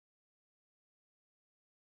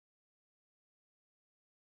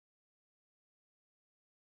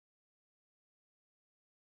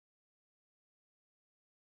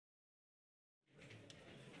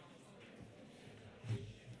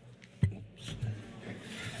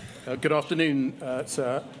Good afternoon,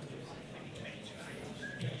 sir.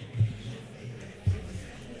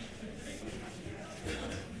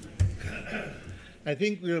 I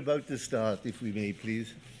think we're about to start, if we may,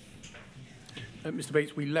 please. Mr.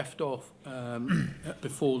 Bates, we left off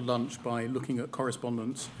before lunch by looking at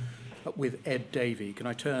correspondence with Ed Davey. Can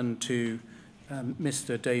I turn to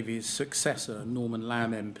Mr. Davey's successor, Norman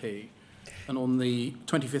Lamb MP? And on the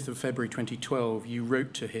 25th of February 2012, you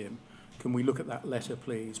wrote to him. Can we look at that letter,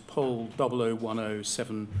 please? Poll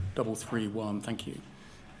 00107331. Thank you.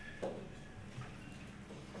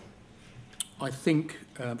 I think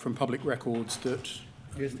from public records that...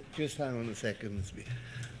 Just hang on a second.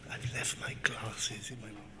 I've left my glasses in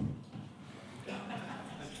my...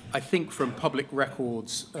 I think from public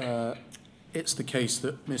records, it's the case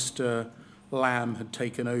that Mr. Lamb had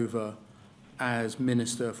taken over as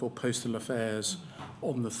Minister for Postal Affairs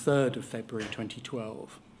on the 3rd of February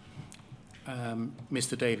 2012.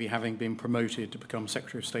 Mr. Davey having been promoted to become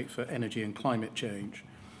Secretary of State for Energy and Climate Change.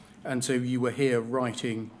 And so you were here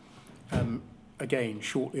writing, again,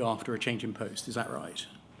 shortly after a change in post. Is that right?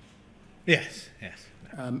 Yes, yes.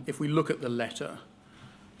 If we look at the letter,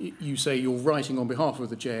 you say you're writing on behalf of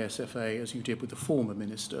the JSFA, as you did with the former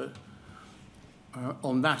minister.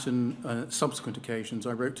 On that and subsequent occasions,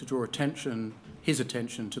 I wrote to draw his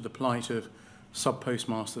attention to the plight of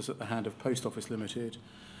sub-postmasters at the hand of Post Office Limited.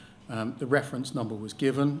 The reference number was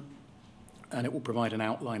given, and it will provide an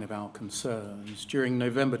outline of our concerns. During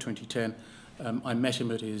November 2010, I met him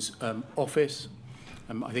at his office.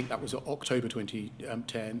 I think that was October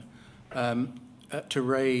 2010, to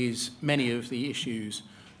raise many of the issues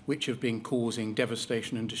which have been causing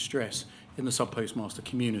devastation and distress in the sub-postmaster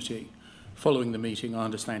community. Following the meeting, I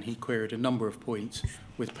understand he queried a number of points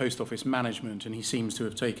with Post Office management, and he seems to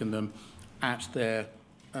have taken them at their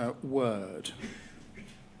word.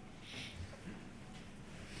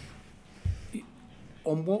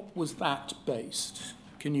 On what was that based?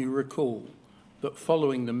 Can you recall that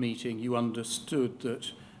following the meeting you understood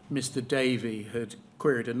that Mr. Davey had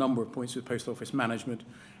queried a number of points with Post Office management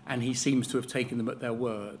and he seems to have taken them at their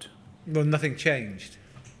word? Well, nothing changed.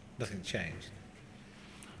 Nothing changed.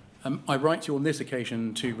 I write to you on this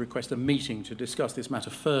occasion to request a meeting to discuss this matter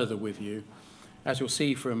further with you. As you'll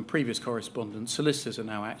see from previous correspondence, solicitors are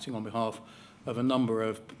now acting on behalf of a number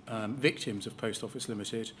of victims of Post Office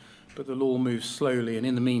Limited, but the law moves slowly, and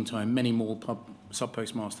in the meantime, many more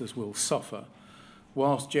sub-postmasters will suffer.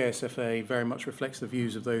 Whilst JSFA very much reflects the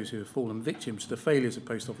views of those who have fallen victim to the failures of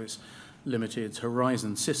Post Office Limited's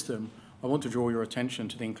Horizon system, I want to draw your attention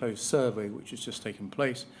to the enclosed survey which has just taken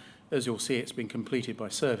place. As you'll see, it's been completed by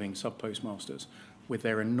serving sub-postmasters with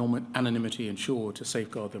their anonymity ensured to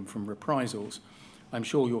safeguard them from reprisals. I'm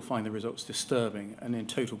sure you'll find the results disturbing and in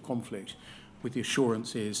total conflict with the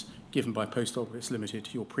assurances given by Post Office Limited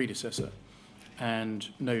to your predecessor, and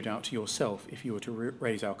no doubt to yourself if you were to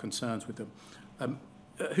raise our concerns with them.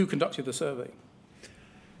 Who conducted the survey?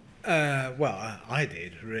 Well, I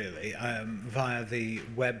did, really, via the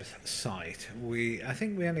website. I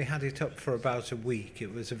think we only had it up for about a week.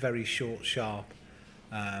 It was a very short, sharp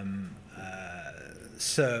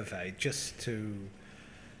survey just to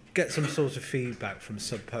get some sort of feedback from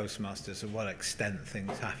sub-postmasters to what extent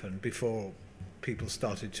things happened before people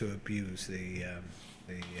started to abuse the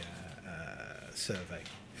survey.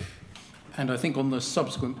 And I think on the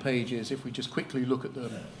subsequent pages, if we just quickly look at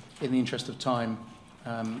them, in the interest of time,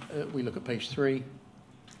 we look at page 3.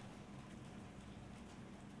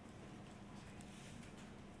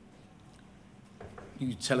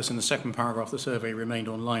 You tell us in the second paragraph the survey remained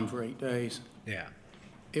online for 8 days. Yeah.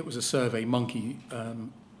 It was a Survey Monkey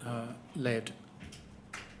led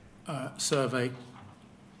survey.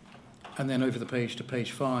 And then over the page to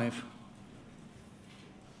page 5.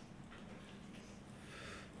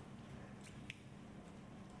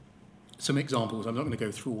 Some examples. I'm not going to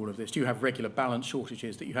go through all of this. Do you have regular balance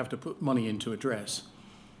shortages that you have to put money in to address?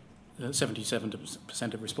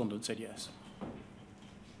 77% of respondents said yes.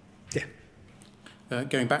 Yeah.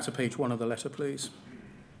 Going back to page 1 of the letter, please.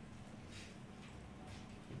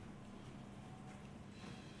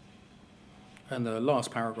 And the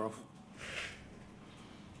last paragraph,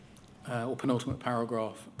 or penultimate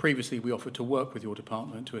paragraph. Previously, we offered to work with your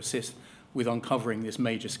department to assist with uncovering this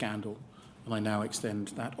major scandal, and I now extend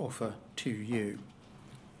that offer to you.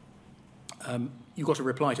 You got a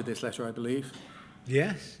reply to this letter, I believe.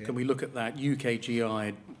 Yes. Yeah. Can we look at that?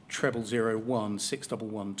 UKGI 0001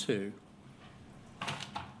 6112.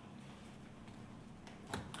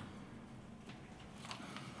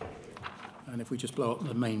 And if we just blow up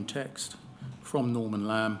the main text from Norman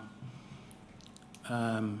Lamb,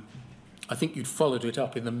 I think you'd followed it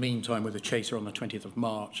up in the meantime with a chaser on the 20th of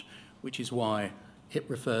March, which is why it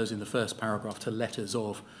refers in the first paragraph to letters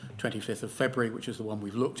of 25th of February, which is the one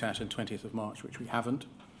we've looked at, and 20th of March, which we haven't.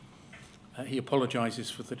 He apologises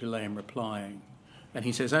for the delay in replying. And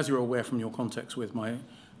he says, as you're aware from your contacts with my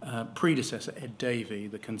predecessor, Ed Davey,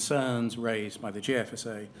 the concerns raised by the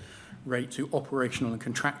GFSA relate to operational and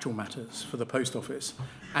contractual matters for the Post Office.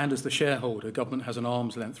 And as the shareholder, government has an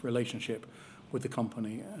arm's length relationship with the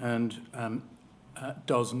company and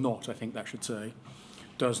does not, I think that should say,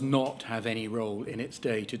 does not have any role in its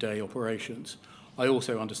day-to-day operations. I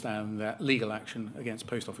also understand that legal action against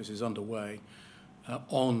Post Office is underway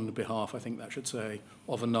on behalf, I think that should say,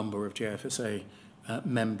 of a number of GFSA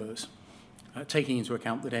members. Taking into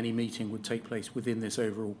account that any meeting would take place within this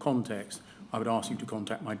overall context, I would ask you to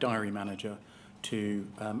contact my diary manager to,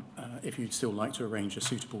 if you'd still like to arrange a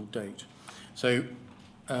suitable date. So,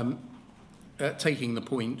 taking the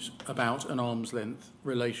point about an arm's length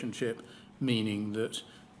relationship, meaning that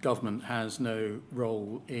government has no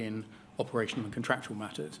role in operational and contractual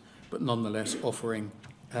matters, but nonetheless offering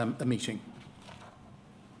a meeting.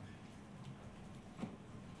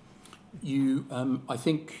 You, I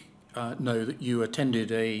think, know that you attended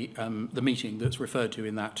the meeting that's referred to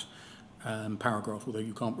in that paragraph, although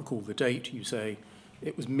you can't recall the date. You say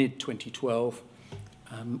it was mid-2012.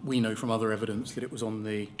 We know from other evidence that it was on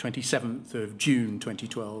the 27th of June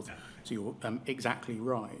 2012, so you're exactly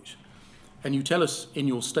right. And you tell us in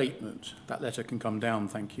your statement, that letter can come down,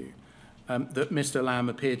 thank you, that Mr. Lamb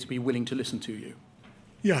appeared to be willing to listen to you.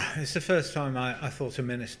 Yeah, it's the first time I thought a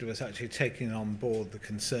minister was actually taking on board the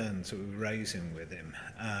concerns that we were raising with him.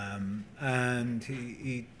 And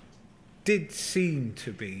he did seem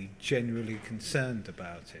to be genuinely concerned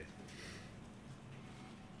about it.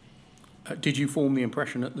 Did you form the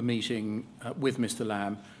impression at the meeting with Mr.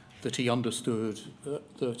 Lamb that he understood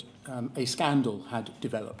that a scandal had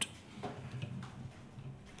developed?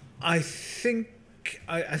 I think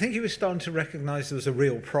he was starting to recognise there was a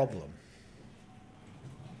real problem.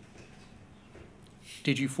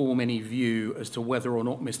 Did you form any view as to whether or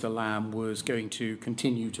not Mr. Lamb was going to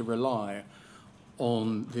continue to rely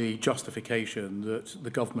on the justification that the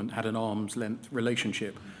government had an arm's length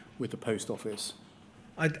relationship with the Post Office?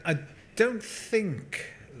 I don't think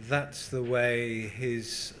that's the way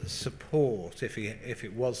his support, if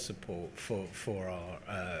it was support for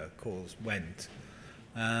our cause, went.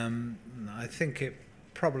 I think it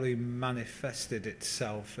probably manifested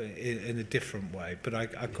itself in a different way, but I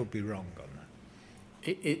could be wrong on that.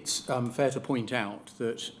 It's fair to point out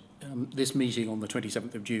that this meeting on the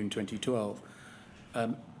 27th of June 2012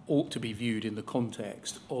 ought to be viewed in the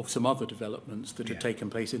context of some other developments that had taken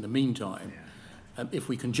place in the meantime. If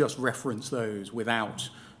we can just reference those without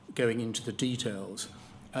going into the details,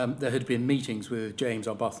 there had been meetings with James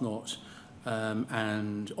Arbuthnot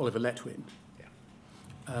and Oliver Letwin.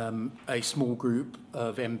 A small group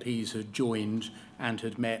of MPs had joined and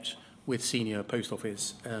had met with senior Post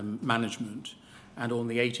Office management, and on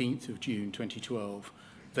the 18th of June 2012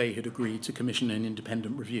 they had agreed to commission an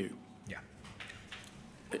independent review.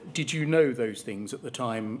 Did you know those things at the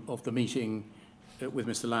time of the meeting with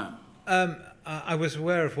Mr. Lamb? I was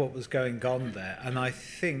aware of what was going on there, and I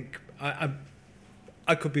think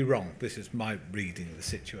I could be wrong. This is my reading of the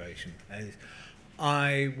situation.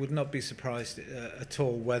 I would not be surprised at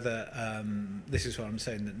all whether, this is what I'm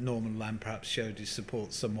saying, that Norman Lamb perhaps showed his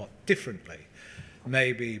support somewhat differently.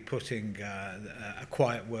 Maybe putting a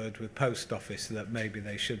quiet word with Post Office that maybe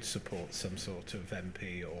they should support some sort of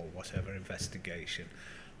MP or whatever investigation.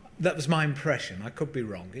 That was my impression. I could be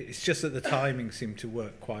wrong. It's just that the timing seemed to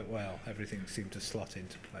work quite well. Everything seemed to slot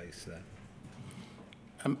into place there.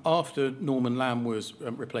 After Norman Lamb was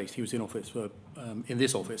replaced, he was in office for in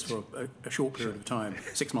this office for a short period of time,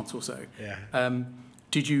 6 months or so.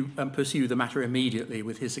 Did you pursue the matter immediately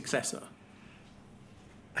with his successor?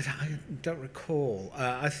 I don't recall.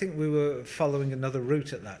 I think we were following another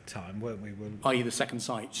route at that time, weren't we? I.e. the second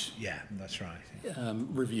site. Yeah, that's right.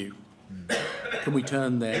 Review. Can we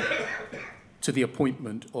turn then to the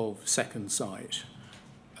appointment of second site?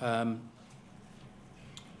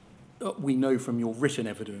 We know from your written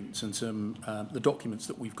evidence and some the documents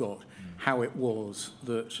that we've got how it was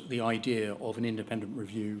that the idea of an independent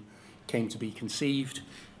review came to be conceived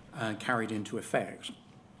and carried into effect,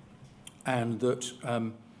 and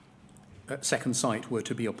that second site were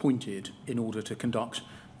to be appointed in order to conduct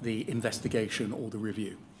the investigation or the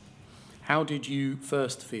review. How did you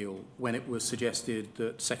first feel when it was suggested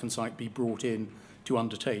that second site be brought in to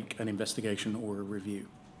undertake an investigation or a review?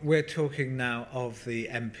 We're talking now of the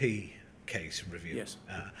MP case review. Yes.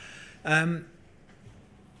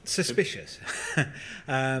 Suspicious.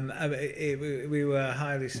 We were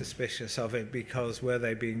highly suspicious of it because were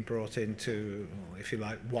they being brought in to, if you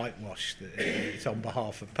like, whitewash it on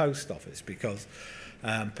behalf of Post Office, because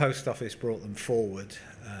Post Office brought them forward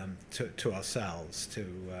to ourselves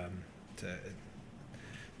to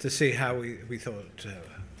see how we thought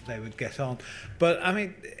they would get on. But I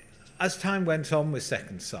mean, as time went on with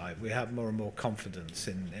Second Sight, we had more and more confidence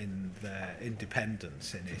in their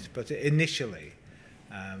independence in it. But initially,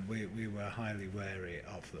 we were highly wary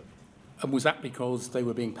of them. And was that because they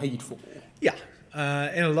were being paid for? Yeah,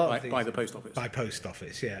 in a lot of these, by the Post Office? By Post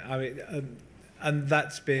Office, yeah. I mean, and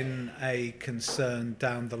that's been a concern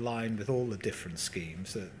down the line with all the different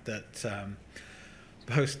schemes that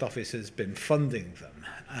Post Office has been funding them.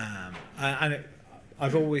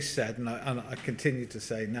 I've always said, and I continue to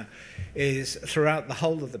say now, is throughout the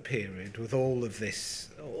whole of the period, with all of this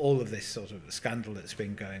sort of scandal that's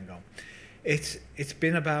been going on, it's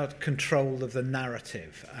been about control of the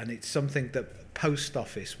narrative, and it's something that Post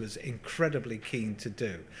Office was incredibly keen to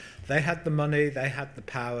do. They had the money, they had the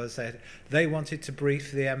powers, they wanted to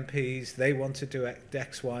brief the MPs, they wanted to do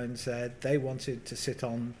X, Y, and Z, they wanted to sit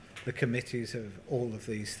on the committees of all of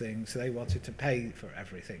these things, they wanted to pay for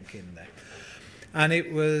everything in there. And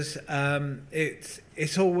it was,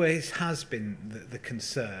 it always has been the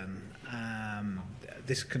concern,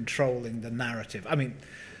 this controlling the narrative. I mean,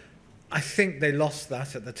 I think they lost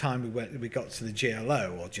that at the time we got to the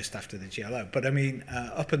GLO, or just after the GLO. But I mean,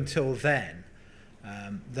 up until then, I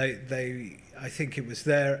think it was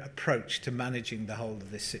their approach to managing the whole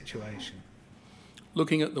of this situation.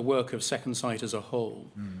 Looking at the work of Second Sight as a whole,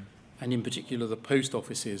 and in particular the Post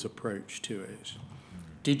Office's approach to it,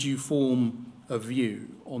 did you form a view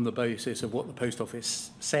on the basis of what the Post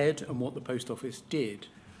Office said and what the Post Office did?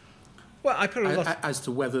 Well, I put a lot as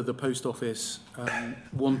to whether the Post Office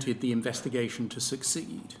wanted the investigation to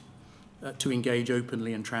succeed, to engage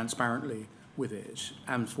openly and transparently with it,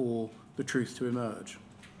 and for the truth to emerge.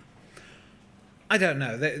 I don't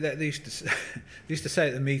know. They used to say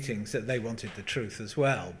at the meetings that they wanted the truth as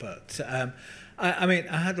well. But I mean,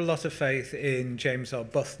 I had a lot of faith in James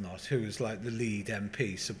Arbuthnot, who was like the lead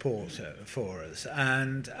MP supporter for us,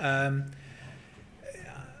 and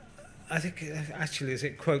I think actually, as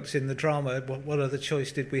it quotes in the drama, what other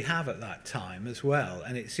choice did we have at that time as well?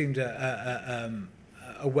 And it seemed a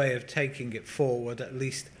way of taking it forward, at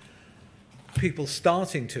least people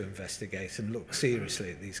starting to investigate and look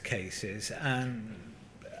seriously at these cases. And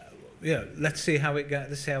let's see how it went.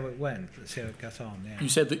 Let's see how it got on. Yeah. You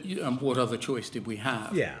said that. What other choice did we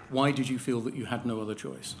have? Yeah. Why did you feel that you had no other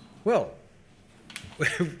choice? Well,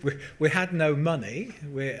 we had no money.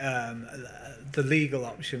 The legal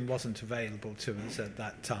option wasn't available to us at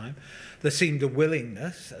that time. There seemed a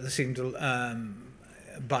willingness. There seemed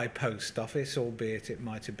by Post Office, albeit it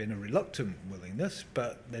might have been a reluctant willingness,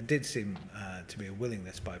 but there did seem to be a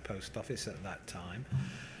willingness by Post Office at that time.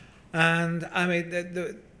 And I mean,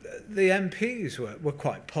 the MPs were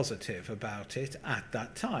quite positive about it at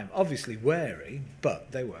that time. Obviously wary,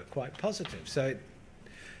 but they were quite positive. So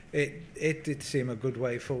it did seem a good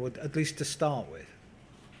way forward, at least to start with.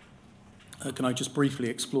 Can I just briefly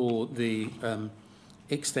explore the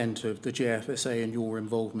extent of the JFSA and your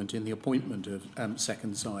involvement in the appointment of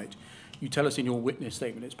Second Sight? You tell us in your witness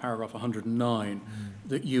statement, it's paragraph 109,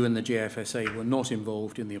 that you and the JFSA were not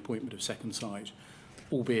involved in the appointment of Second Sight,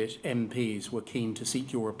 albeit MPs were keen to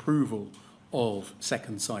seek your approval of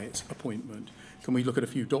Second Sight's appointment. Can we look at a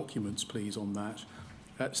few documents, please, on that?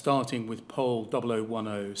 Starting with Poll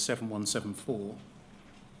 0010-7174.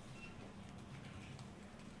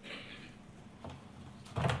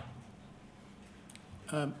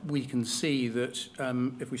 We can see that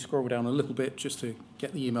if we scroll down a little bit, just to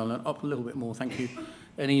get the email up a little bit more, thank you,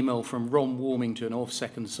 an email from Ron Warmington of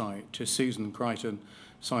Second Sight to Susan Crichton,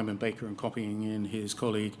 Simon Baker, and copying in his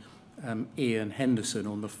colleague Ian Henderson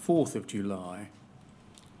on the 4th of July.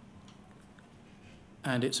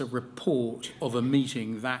 And it's a report of a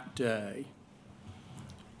meeting that day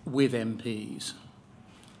with MPs.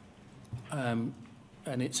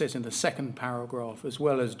 And it says in the second paragraph, as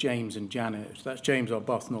well as James and Janet, that's James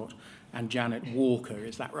Arbuthnot and Janet Walker,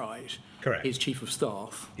 is that right? Correct. His Chief of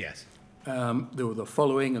Staff. Yes. There were the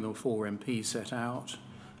following, and there were 4 MPs set out,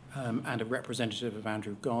 and a representative of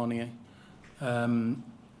Andrew Garnier. Oliver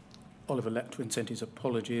Letwin sent his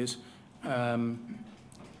apologies. And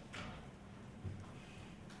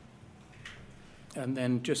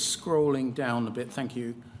then just scrolling down a bit, thank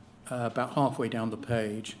you, about halfway down the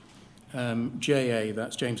page, JA,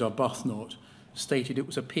 that's James Arbuthnot, stated it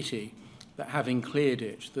was a pity that having cleared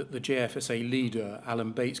it, that the JFSA leader,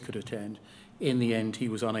 Alan Bates, could attend. In the end, he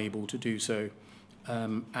was unable to do so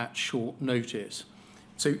at short notice.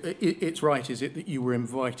 So it's right, is it, that you were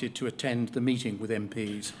invited to attend the meeting with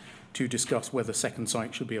MPs to discuss whether Second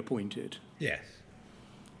Sight should be appointed? Yes.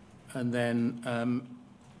 And then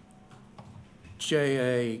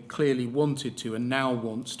JA clearly wanted to and now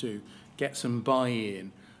wants to get some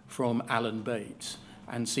buy-in from Alan Bates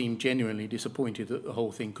and seemed genuinely disappointed that the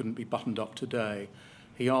whole thing couldn't be buttoned up today.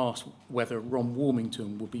 He asked whether Ron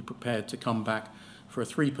Warmington would be prepared to come back for a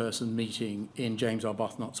 3-person meeting in James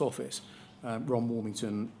Arbuthnot's office. Ron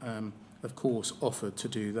Warmington, of course, offered to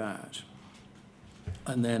do that.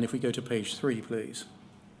 And then if we go to page 3, please.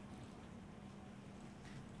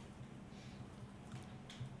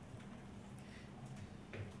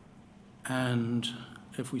 And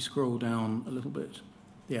if we scroll down a little bit,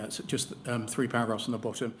 yeah, it's just 3 paragraphs on the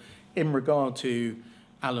bottom. In regard to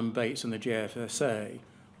Alan Bates and the JFSA,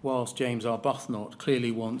 whilst James Arbuthnot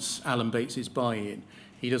clearly wants Alan Bates's buy-in,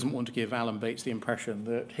 he doesn't want to give Alan Bates the impression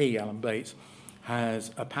that he, Alan Bates,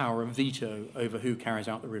 has a power of veto over who carries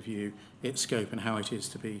out the review, its scope and how it is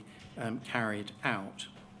to be carried out.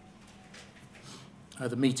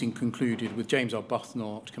 The meeting concluded with James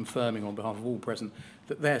Arbuthnot confirming on behalf of all present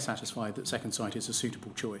that they're satisfied that Second Sight is a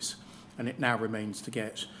suitable choice, and it now remains to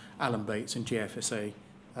get Alan Bates and GFSA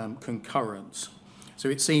concurrence. So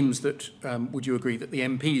it seems that, would you agree that the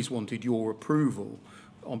MPs wanted your approval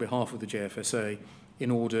on behalf of the JFSA in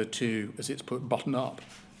order to, as it's put, button up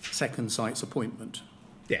Second Sight's appointment?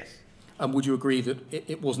 Yes. And would you agree that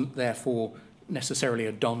it wasn't therefore necessarily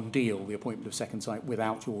a done deal, the appointment of Second Sight,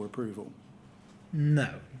 without your approval? No,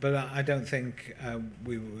 but I don't think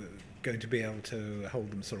we were going to be able to hold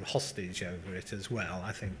them sort of hostage over it as well.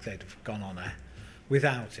 I think they'd have gone on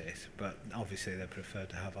without it, but obviously they preferred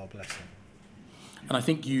to have our blessing. And I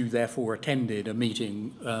think you therefore attended a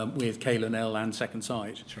meeting with Kay Linnell and Second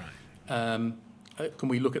Sight. That's right. Can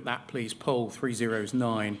we look at that, please? Poll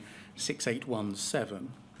 3009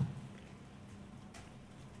 6817.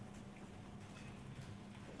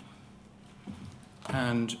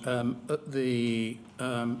 And at the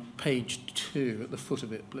page 2, at the foot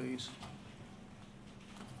of it, please.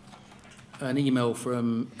 An email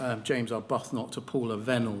from James Arbuthnot to Paula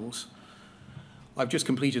Venables. I've just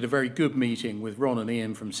completed a very good meeting with Ron and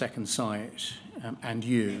Ian from Second Sight and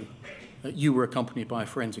you. You were accompanied by a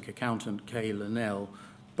forensic accountant, Kay Linnell.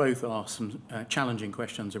 Both asked some challenging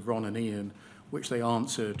questions of Ron and Ian, which they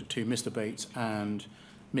answered to Mr. Bates and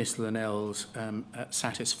Miss Linnell's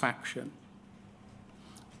satisfaction.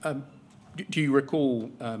 Do you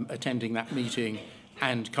recall attending that meeting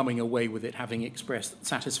and coming away with it having expressed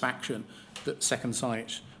satisfaction that Second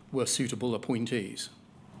Sight were suitable appointees?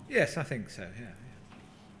 Yes, I think so, yeah.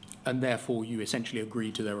 And therefore you essentially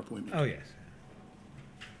agreed to their appointment? Oh, yes.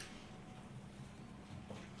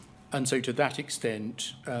 And so to that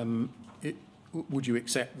extent, would you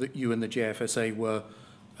accept that you and the JFSA were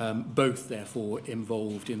both therefore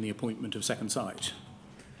involved in the appointment of Second Sight?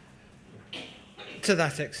 To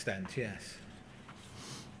that extent, yes.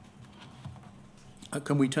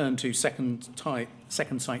 Can we turn to Second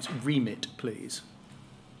Sight's remit, please?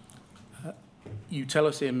 You tell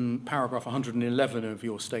us in paragraph 111 of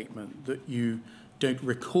your statement that you don't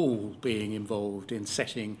recall being involved in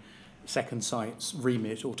setting Second Sight's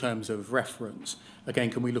remit or terms of reference.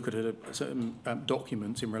 Again, can we look at certain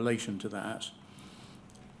documents in relation to that?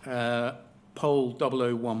 Poll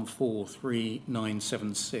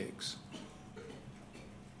 00143976.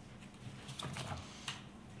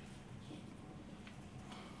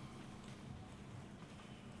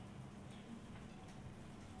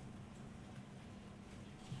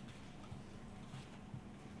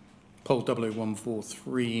 Poll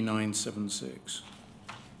 00143976.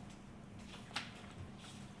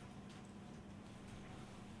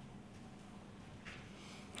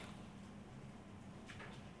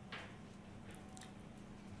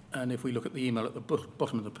 And if we look at the email at the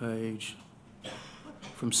bottom of the page,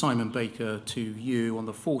 from Simon Baker to you on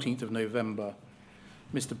the 14th of November,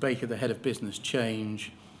 Mr. Baker, the head of business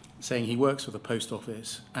change, saying he works for the post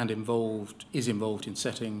office and is involved in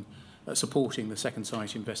supporting the Second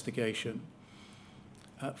Sight investigation.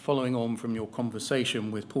 Following on from your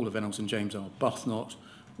conversation with Paula Venables and James Arbuthnot,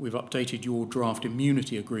 we've updated your draft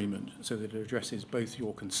immunity agreement so that it addresses both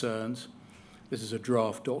your concerns. This is a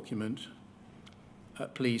draft document.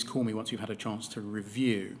 Please call me once you've had a chance to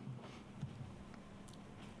review.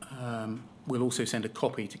 We'll also send a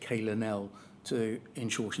copy to Kay Linnell to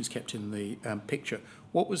ensure she's kept in the picture.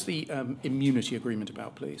 What was the immunity agreement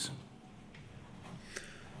about, please?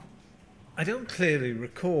 I don't clearly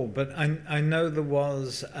recall, but I know there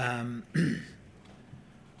was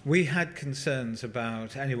We had concerns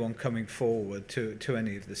about anyone coming forward to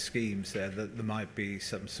any of the schemes there, that there might be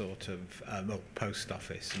some sort of, post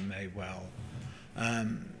office may well, I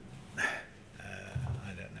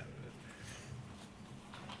don't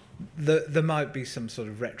know, there might be some sort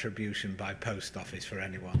of retribution by post office for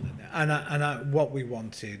anyone. And what we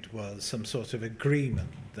wanted was some sort of agreement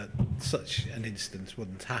that such an instance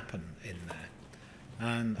wouldn't happen in there.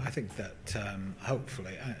 And I think that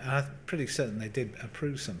hopefully, I'm pretty certain they did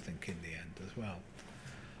approve something in the end as well.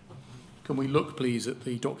 Can we look, please, at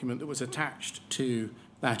the document that was attached to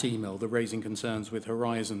that email, the Raising Concerns with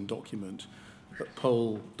Horizon document, at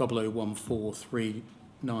poll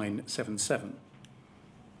 00143977?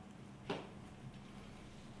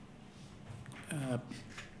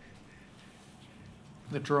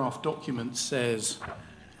 The draft document says,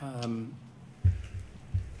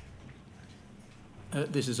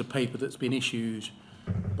 this is a paper that's been issued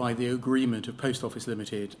by the agreement of Post Office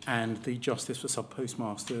Limited and the Justice for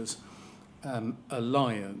Sub-Postmasters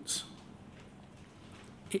Alliance.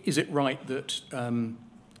 Is it right that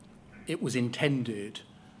it was intended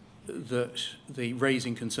that the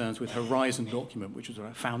Raising Concerns with Horizon document, which was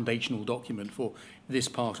a foundational document for this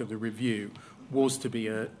part of the review, was to be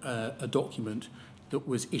a document that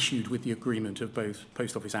was issued with the agreement of both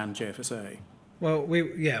Post Office and JFSA? Well,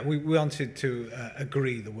 we wanted to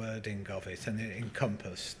agree the wording of it, and it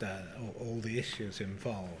encompassed all the issues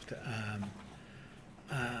involved.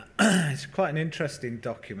 It's quite an interesting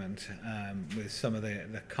document with some of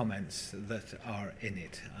the comments that are in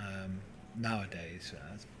it nowadays.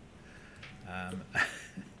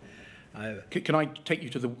 Can I take you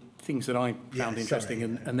to the things that I found interesting,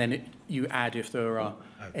 sorry, and then you add if there are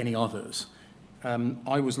any others?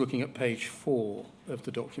 I was looking at page 4 of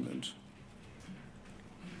the document,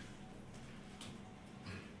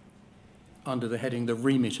 under the heading, the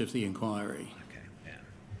remit of the inquiry. Okay,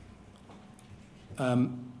 yeah.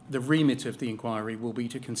 The remit of the inquiry will be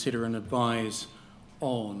to consider and advise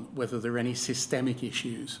on whether there are any systemic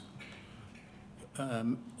issues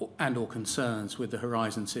and or concerns with the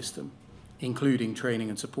Horizon system, including training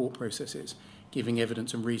and support processes, giving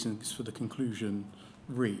evidence and reasons for the conclusion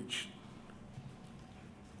reached.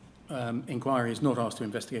 Inquiry is not asked to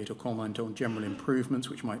investigate or comment on general improvements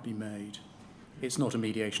which might be made. It's not a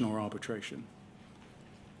mediation or arbitration.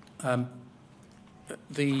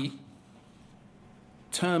 The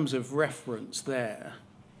terms of reference there,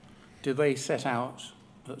 do they set out,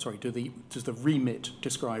 does the remit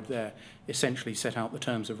described there essentially set out the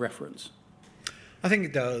terms of reference? I think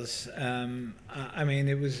it does. I mean,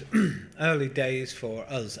 it was early days for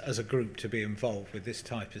us as a group to be involved with this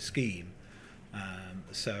type of scheme.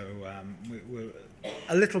 So we were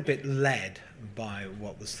a little bit led by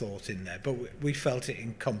what was thought in there, but we felt it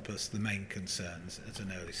encompassed the main concerns at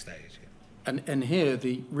an early stage. And here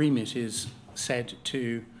the remit is said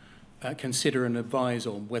to consider and advise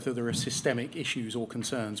on whether there are systemic issues or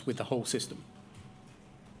concerns with the whole system.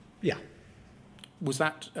 Yeah. Was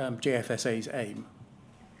that JFSA's aim?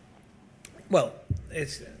 Well,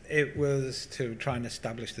 it was to try and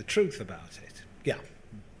establish the truth about it. Yeah.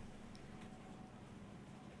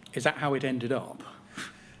 Is that how it ended up?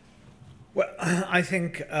 Well, I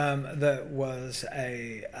think there was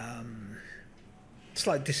a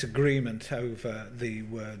slight disagreement over the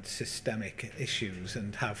word systemic issues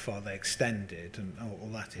and how far they extended and all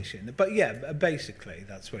that issue. But yeah, basically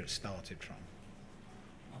that's where it started from.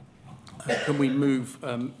 Can we move...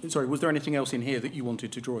 sorry, was there anything else in here that you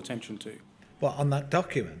wanted to draw attention to? Well, on that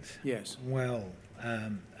document? Yes. Well,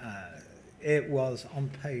 it was on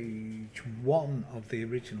page 1 of the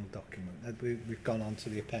original document. We've gone on to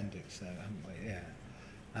the appendix there, haven't we? Yeah.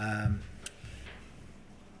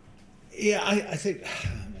 Yeah, I think...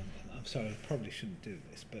 I'm sorry, I probably shouldn't do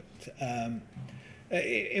this, but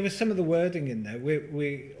it was some of the wording in there.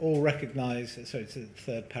 We all recognise, sorry, it's the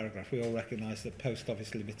third paragraph, we all recognise that Post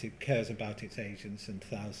Office Limited cares about its agents and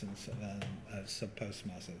thousands of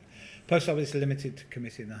sub-postmasters. Post Office Limited, to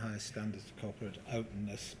committing the highest standards of corporate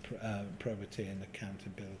openness, probity and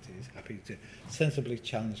accountability, is happy to sensibly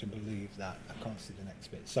challenge and believe that. I can't see the next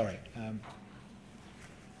bit, sorry.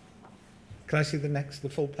 Can I see the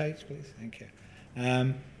full page, please? Thank you.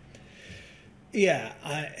 Yeah,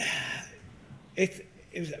 it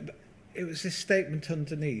was this statement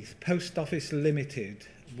underneath. Post Office Limited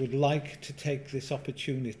would like to take this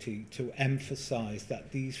opportunity to emphasise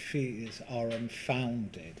that these fears are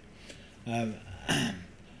unfounded.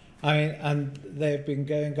 I mean, and they've been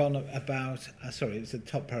going on about, sorry, it's the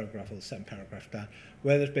top paragraph or the second paragraph down,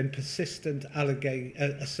 where there's been persistent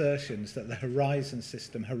assertions that the Horizon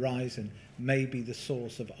system, Horizon, may be the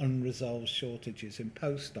source of unresolved shortages in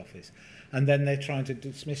post office. And then they're trying to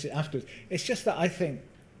dismiss it afterwards. It's just that I think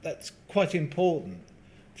that's quite important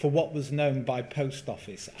for what was known by post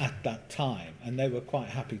office at that time. And they were quite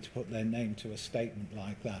happy to put their name to a statement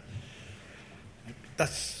like that.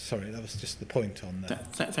 Sorry, that was just the point on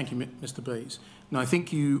that. Thank you, Mr. Bates. Now, I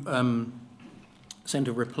think you sent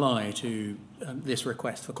a reply to this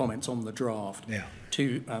request for comments on the draft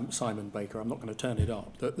to Simon Baker. I'm not going to turn it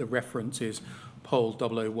up. The reference is poll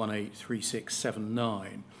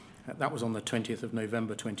 00183679. That was on the 20th of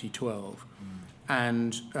November 2012.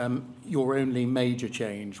 And your only major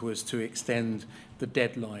change was to extend the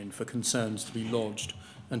deadline for concerns to be lodged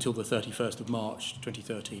until the 31st of March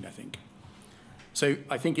 2013, I think. So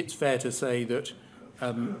I think it's fair to say that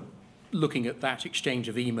looking at that exchange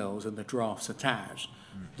of emails and the drafts attached,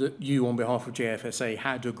 that you on behalf of JFSA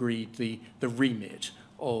had agreed the remit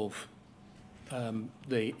of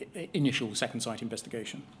the initial second site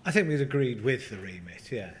investigation. I think we'd agreed with the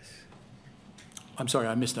remit, yes. I'm sorry,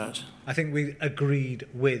 I missed that. I think we agreed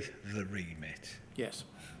with the remit. Yes.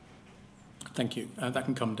 Thank you. That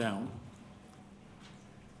can come down.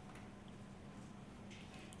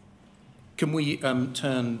 Can we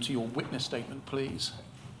turn to your witness statement, please?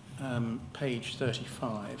 Page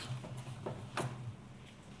 35.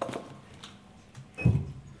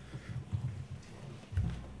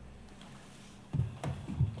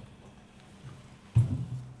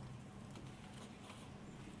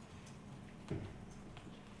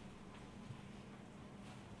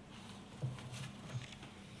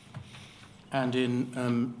 And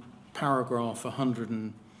in paragraph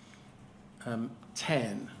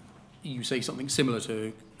 110, you say something similar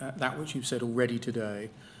to that which you've said already today.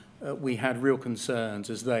 We had real concerns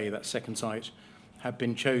as that second site, had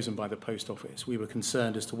been chosen by the post office. We were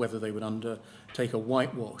concerned as to whether they would undertake a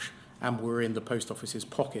whitewash and were in the post office's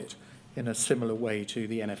pocket in a similar way to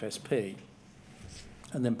the NFSP.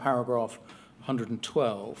 And then paragraph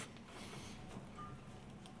 112,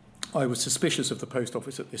 I was suspicious of the post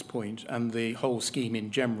office at this point and the whole scheme in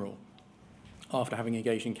general, after having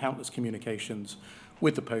engaged in countless communications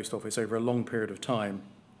with the post office over a long period of time,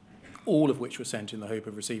 all of which were sent in the hope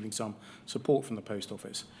of receiving some support from the post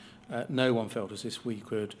office. No one felt as if we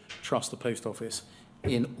could trust the post office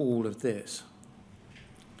in all of this.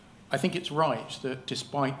 I think it's right that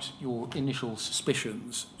despite your initial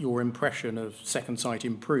suspicions, your impression of second site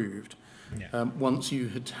improved once you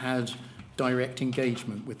had had direct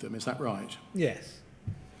engagement with them. Is that right? Yes.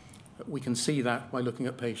 We can see that by looking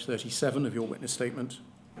at page 37 of your witness statement.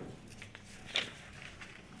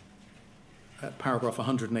 Paragraph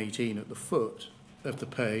 118 at the foot of the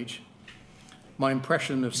page. My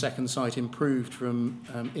impression of second site improved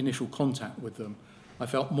from initial contact with them. I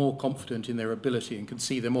felt more confident in their ability and could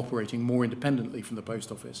see them operating more independently from the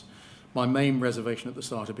post office. My main reservation at the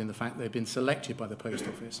start had been the fact they'd been selected by the post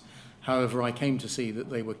office. However, I came to see that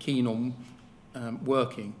they were keen on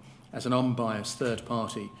working as an unbiased third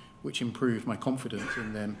party, which improved my confidence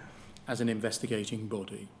in them as an investigating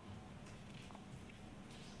body.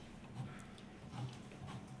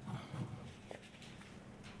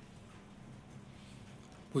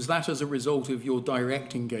 Was that as a result of your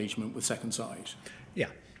direct engagement with Second Sight? Yeah.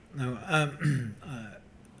 No,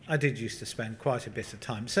 I did used to spend quite a bit of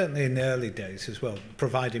time, certainly in the early days as well,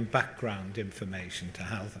 providing background information to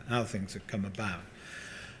how things had come about.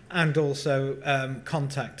 And also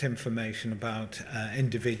contact information about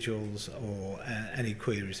individuals or any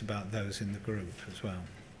queries about those in the group as well.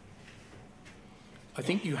 I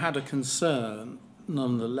think you had a concern,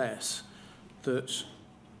 nonetheless, that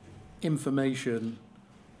information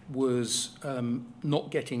was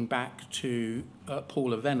not getting back to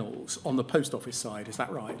Paula Venables on the post office side. Is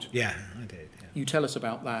that right? Yeah, I did. Yeah. You tell us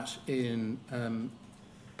about that in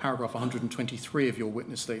paragraph 123 of your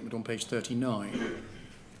witness statement on page 39.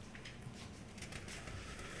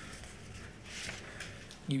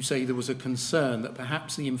 You say there was a concern that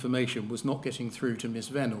perhaps the information was not getting through to Miss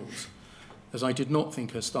Venables, as I did not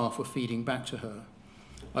think her staff were feeding back to her.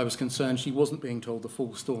 I was concerned she wasn't being told the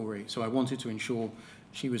full story, so I wanted to ensure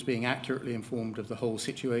she was being accurately informed of the whole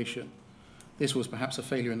situation. This was perhaps a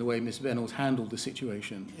failure in the way Miss Venables handled the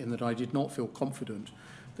situation, in that I did not feel confident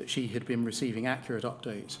that she had been receiving accurate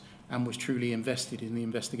updates and was truly invested in the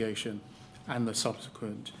investigation and the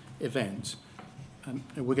subsequent events.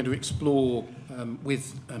 We're going to explore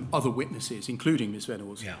with other witnesses, including Miss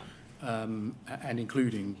Venables, and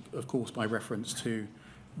including, of course, by reference to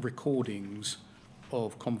recordings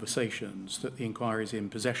of conversations that the inquiry is in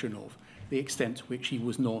possession of, the extent to which he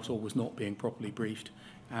was not or was not being properly briefed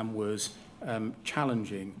and was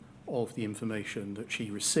challenging of the information that she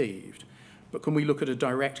received. But can we look at a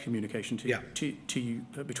direct communication to you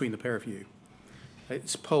between the pair of you?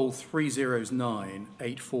 It's poll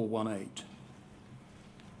 309-8418.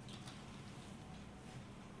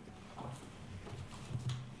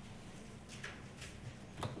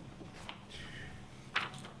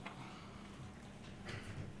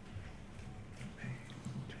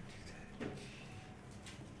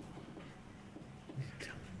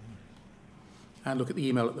 And look at the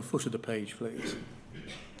email at the foot of the page, please.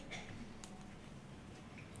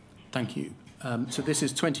 Thank you. So this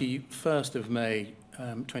is 21st of May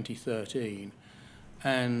 2013,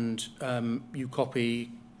 and you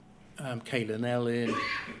copy Kay Linnell in,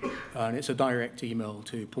 and it's a direct email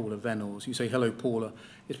to Paula Venables. You say, "Hello, Paula.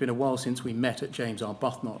 It's been a while since we met at James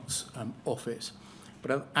Arbuthnot's office,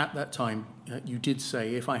 but at that time you did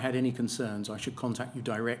say if I had any concerns I should contact you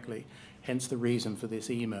directly, hence the reason for this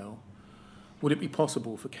email. Would it be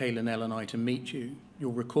possible for Kay Linnell and I to meet you?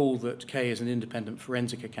 You'll recall that Kay is an independent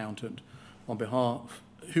forensic accountant on behalf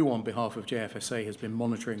of JFSA has been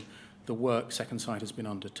monitoring the work Second Sight has been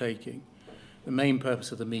undertaking. The main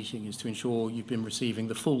purpose of the meeting is to ensure you've been receiving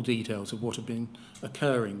the full details of what have been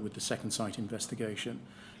occurring with the Second Sight investigation.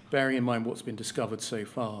 Bearing in mind what's been discovered so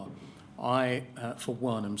far, I, for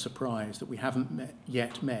one, am surprised that we haven't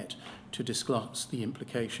yet met to discuss the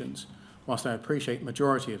implications. Whilst I appreciate the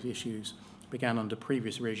majority of the issues began under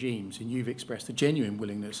previous regimes, and you've expressed a genuine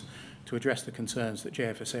willingness to address the concerns that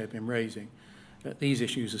JFSA have been raising, these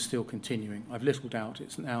issues are still continuing. I've little doubt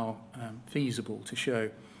it's now feasible to show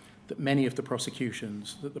that many of the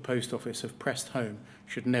prosecutions that the Post Office have pressed home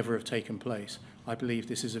should never have taken place. I believe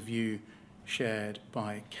this is a view shared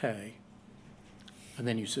by Kay." And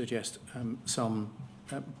then you suggest some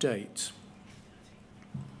dates.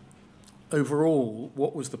 Overall,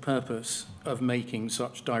 what was the purpose of making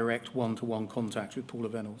such direct one-to-one contact with Paula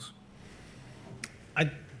Venables?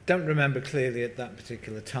 I don't remember clearly at that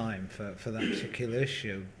particular time for that particular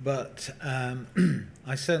issue, but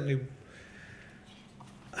I certainly...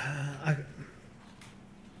 I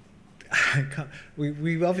can't,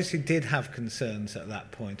 we obviously did have concerns at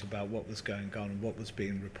that point about what was going on and what was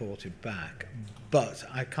being reported back, but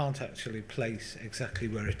I can't actually place exactly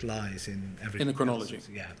where it lies in everything. In the chronology?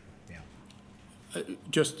 Yeah.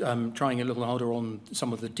 Just trying a little harder on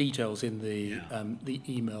some of the details in the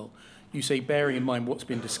email. You say, bearing in mind what's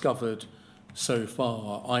been discovered so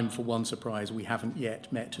far, I'm for one surprised we haven't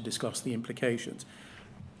yet met to discuss the implications.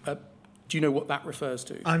 Do you know what that refers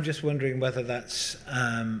to? I'm just wondering whether that's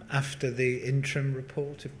after the interim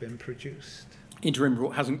report had been produced. Interim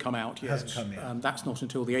report hasn't come out yet. Hasn't come yet. That's not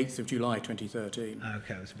until the 8th of July 2013.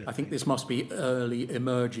 Okay, it was a bit I think this must be early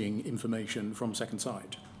emerging information from Second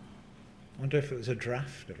Sight. I wonder if it was a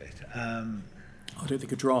draft of it. I don't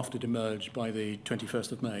think a draft had emerged by the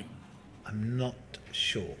 21st of May. I'm not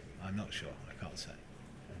sure. I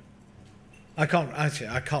can't say.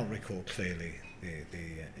 I can't recall clearly the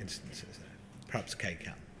instances. Perhaps Kay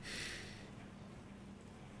can.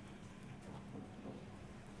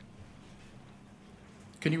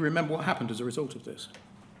 Can you remember what happened as a result of this?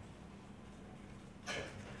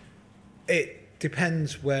 It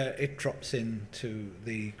depends where it drops into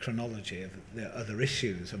the chronology of the other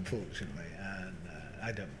issues, unfortunately, and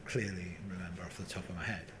I don't clearly remember off the top of my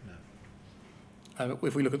head. No.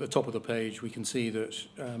 If we look at the top of the page, we can see that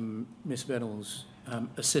Miss Venables'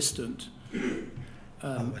 assistant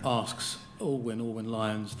asks Alwyn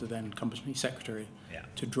Lyons, the then company secretary,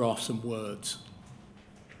 to draft some words.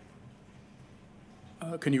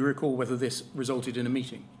 Can you recall whether this resulted in a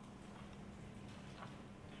meeting?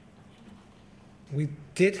 We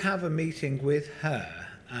did have a meeting with her,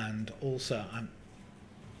 and also I'm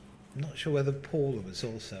not sure whether Paula was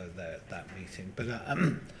also there at that meeting, but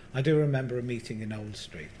I do remember a meeting in Old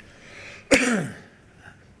Street.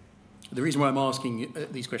 The reason why I'm asking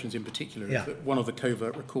these questions in particular is that one of the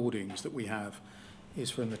covert recordings that we have is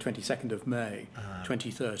from the 22nd of May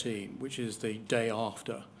 2013, which is the day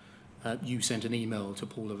after you sent an email to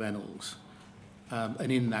Paula Venables.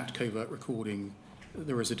 And in that covert recording,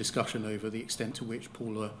 there is a discussion over the extent to which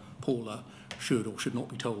Paula should or should not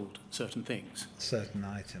be told certain things. Certain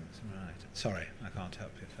items, right. Sorry, I can't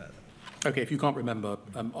help you further. Okay, if you can't remember,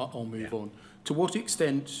 I'll move on. To what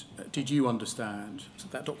extent did you understand, so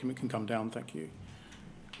that document can come down, thank you,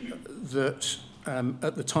 that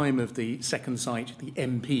at the time of the Second Sight, the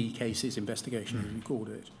MP cases investigation, as you called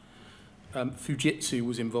it, Fujitsu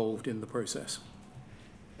was involved in the process?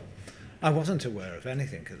 I wasn't aware of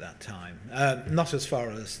anything at that time, not as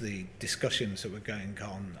far as the discussions that were going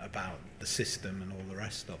on about the system and all the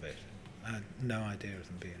rest of it. I had no idea of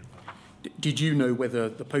them being involved. Did you know whether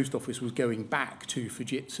the post office was going back to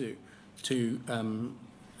Fujitsu to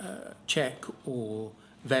check or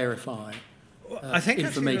verify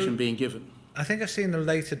information being given? I think I've seen a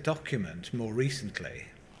later document more recently,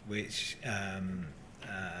 which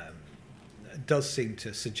does seem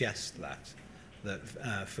to suggest that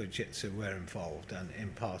Fujitsu were involved and in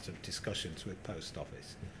part of discussions with Post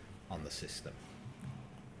Office on the system.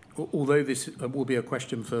 Although this will be a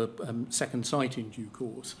question for Second Sight in due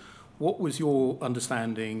course, what was your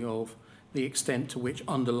understanding of the extent to which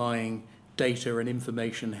underlying data and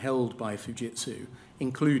information held by Fujitsu,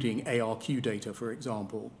 including ARQ data, for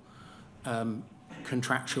example,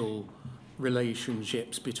 contractual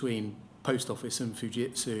relationships between Post Office and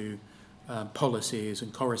Fujitsu, policies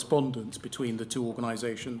and correspondence between the two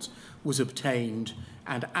organisations, was obtained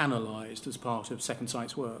and analysed as part of Second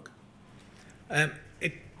Sight's work?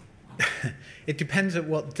 It depends at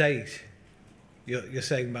what date you're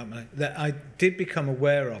saying about that. I did become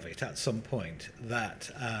aware of it at some point, but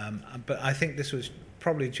I think this was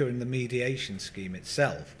probably during the mediation scheme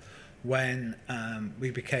itself, when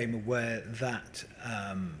we became aware that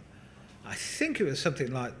I think it was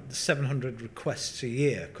something like 700 requests a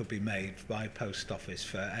year could be made by Post Office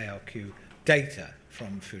for ARQ data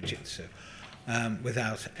from Fujitsu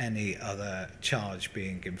without any other charge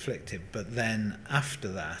being inflicted. But then after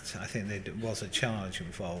that, I think there was a charge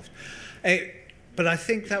involved. But I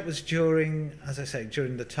think that was during, as I say,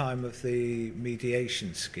 during the time of the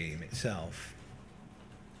mediation scheme itself.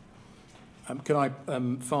 Can I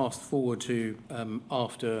fast forward to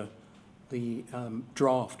after the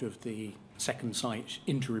draft of the Second Sight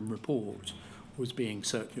interim report was being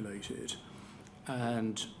circulated,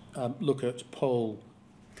 and look at poll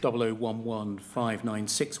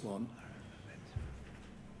 00115961.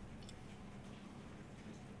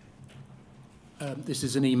 This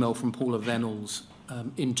is an email from Paula Venables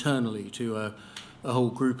internally to a whole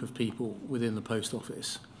group of people within the Post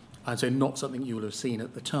Office. And so not something you will have seen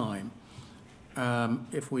at the time.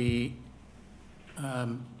 If we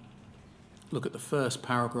look at the first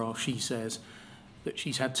paragraph, she says that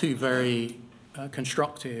she's had two very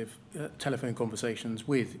constructive telephone conversations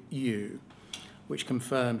with you, which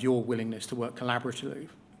confirmed your willingness to work collaboratively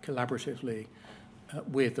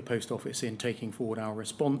with the Post Office in taking forward our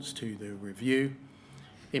response to the review.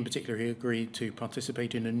 In particular, he agreed to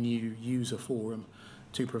participate in a new user forum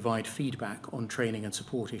to provide feedback on training and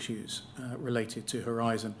support issues related to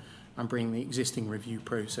Horizon and bring the existing review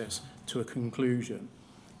process to a conclusion.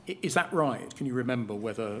 Is that right? Can you remember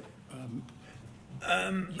whether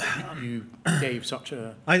you gave such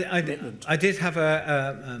a commitment? I did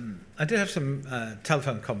have some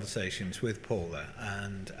telephone conversations with Paula,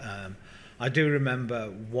 and I do remember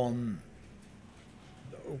one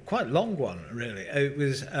quite long one, really. It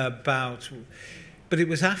was about, but it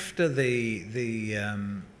was after the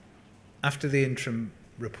interim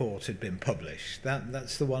report had been published.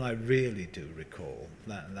 That's the one I really do recall,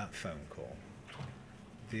 that phone call.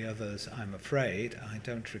 The others, I'm afraid, I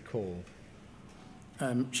don't recall.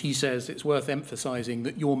 She says it's worth emphasising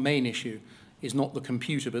that your main issue is not the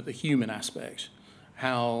computer but the human aspect.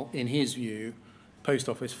 How, in his view, Post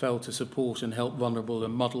Office failed to support and help vulnerable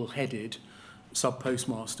and muddle-headed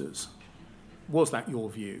sub-postmasters. Was that your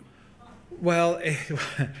view? Well, it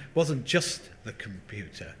wasn't just the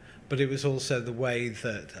computer, but it was also the way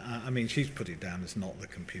that, I mean, she's put it down as not the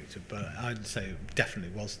computer, but I'd say it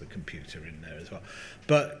definitely was the computer in there as well.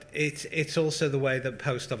 But it's also the way that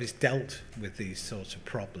Post Office dealt with these sorts of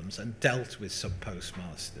problems and dealt with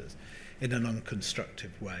sub-postmasters in an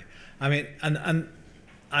unconstructive way. I mean, and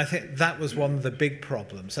I think that was one of the big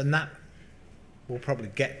problems, and that we'll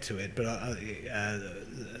probably get to it, but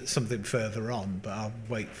something further on, but I'll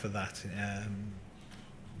wait for that.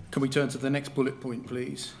 Can we turn to the next bullet point,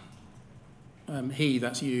 please? He,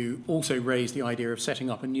 that's you, also raised the idea of setting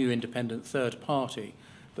up a new independent third party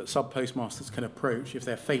that sub-postmasters can approach if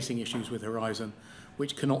they're facing issues with Horizon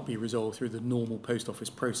which cannot be resolved through the normal Post Office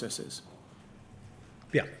processes.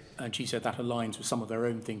 Yeah. And she said that aligns with some of their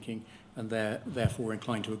own thinking, and they're therefore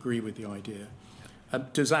inclined to agree with the idea.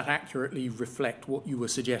 Does that accurately reflect what you were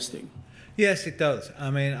suggesting? Yes, it does. I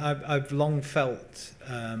mean, I've long felt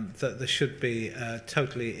that there should be a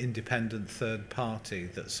totally independent third party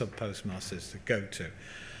that sub-postmasters go to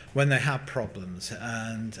when they have problems,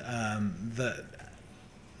 and that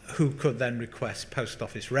who could then request Post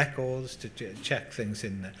Office records to check things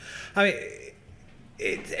in there. I mean,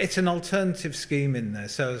 it's an alternative scheme in there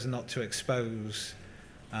so as not to expose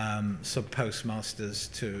sub-postmasters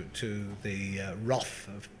to the wrath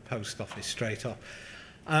of Post Office straight off.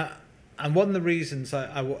 And one of the reasons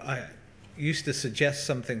I used to suggest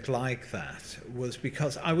something like that was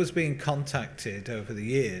because I was being contacted over the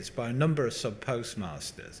years by a number of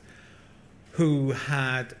sub-postmasters who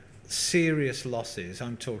had serious losses.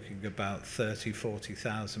 I'm talking about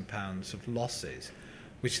 £30,000–40,000 of losses,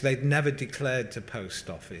 which they'd never declared to Post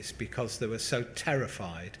Office because they were so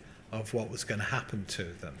terrified of what was going to happen to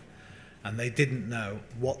them. And they didn't know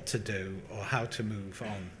what to do or how to move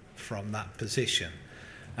on from that position.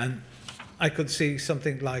 And I could see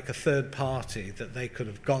something like a third party that they could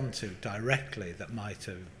have gone to directly that might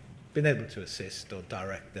have been able to assist or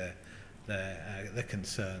direct their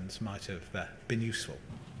concerns might have been useful.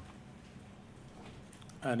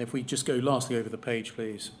 And if we just go lastly over the page,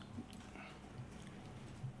 please.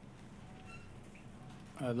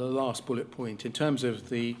 The last bullet point. In terms of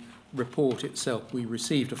the report itself, we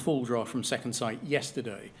received a full draft from Second Sight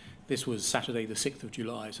yesterday. This was Saturday the 6th of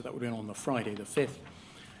July, so that would have been on the Friday the 5th.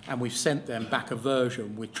 And we've sent them back a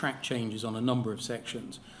version with track changes on a number of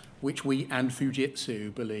sections, which we and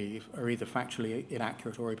Fujitsu believe are either factually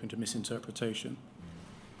inaccurate or open to misinterpretation.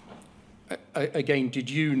 Again, did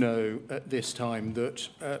you know at this time that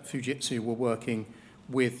Fujitsu were working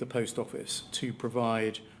with the Post Office to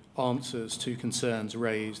provide answers to concerns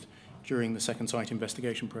raised during the Second Sight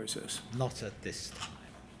investigation process? Not at this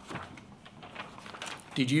time.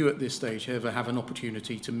 Did you at this stage ever have an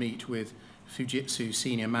opportunity to meet with Fujitsu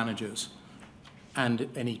senior managers and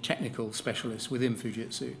any technical specialists within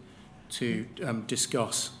Fujitsu to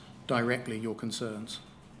discuss directly your concerns?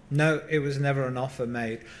 No, it was never an offer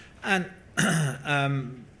made. And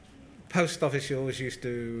Post Office always used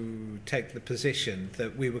to take the position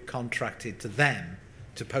that we were contracted to them,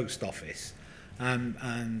 to Post Office, and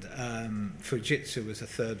Fujitsu was a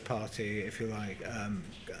third party, if you like,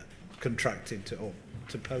 contracted to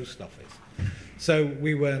Post Office. So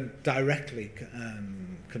we weren't directly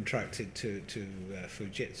contracted to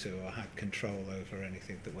Fujitsu or had control over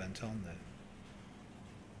anything that went on there,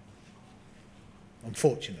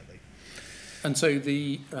 unfortunately. And so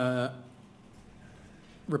the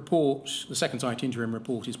report, the Second Sight interim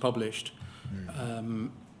report, is published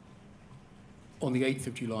on the 8th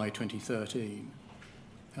of July 2013.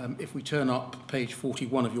 If we turn up page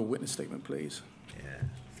 41 of your witness statement, please. Yeah.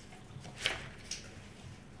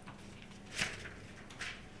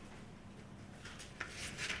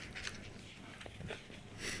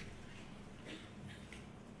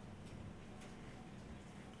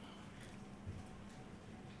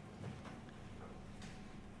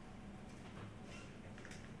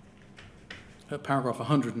 At paragraph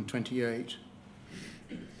 128,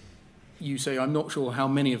 you say, I'm not sure how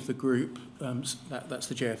many of the group, that's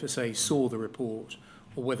the JFSA, saw the report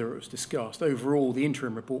or whether it was discussed. Overall, the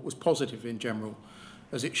interim report was positive in general,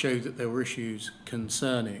 as it showed that there were issues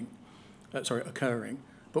occurring,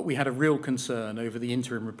 but we had a real concern over the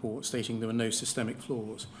interim report stating there were no systemic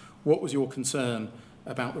flaws. What was your concern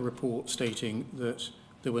about the report stating that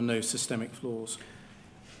there were no systemic flaws?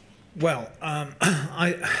 Well,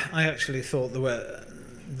 I actually thought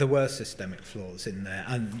there were systemic flaws in there,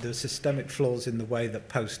 and there were systemic flaws in the way that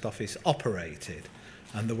Post Office operated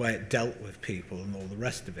and the way it dealt with people and all the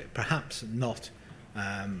rest of it. Perhaps not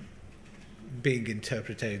being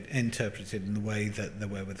interpreted in the way that there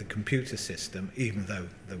were with the computer system, even though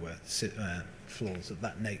there were flaws of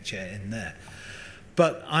that nature in there.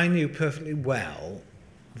 But I knew perfectly well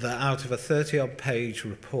that out of a 30-odd page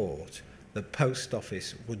report, the Post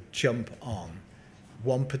Office would jump on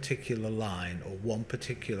one particular line or one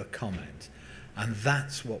particular comment, and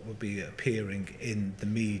that's what would be appearing in the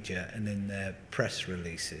media and in their press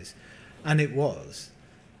releases. And it was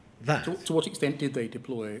that. To what extent did they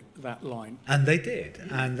deploy that line? And they did.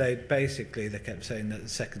 And they kept saying that the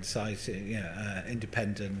Second Sight,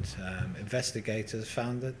 independent investigators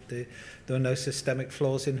found that there were no systemic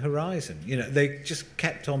flaws in Horizon. They just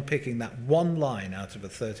kept on picking that one line out of a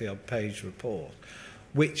 30-odd page report,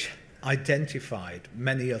 which identified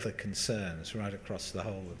many other concerns right across the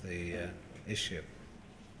whole of the issue.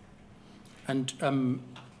 And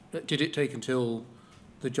did it take until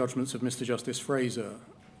the judgments of Mr. Justice Fraser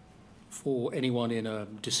for anyone in a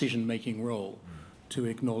decision-making role to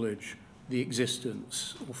acknowledge the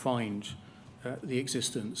existence or find the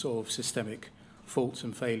existence of systemic faults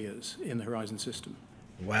and failures in the Horizon system?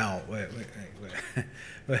 Well, we're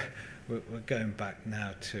going back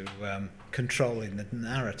now to controlling the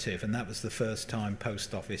narrative, and that was the first time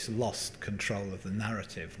Post Office lost control of the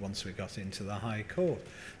narrative once we got into the High Court.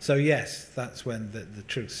 So yes, that's when the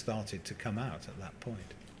truth started to come out at that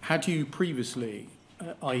point. Had you previously,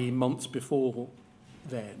 i.e. months before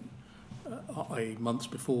then, i.e. months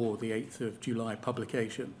before the 8th of July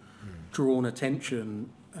publication, drawn attention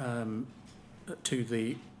to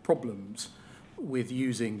the problems with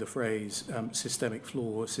using the phrase systemic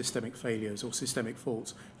flaws, systemic failures or systemic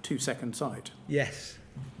faults to second sight? Yes.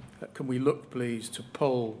 Can we look, please, to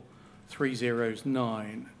poll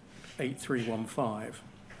 309 8315?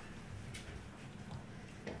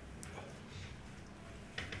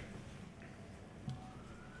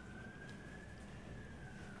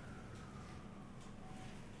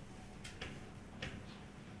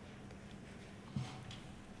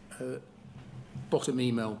 Bottom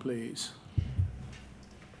email, please.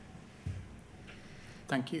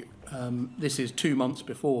 Thank you. This is 2 months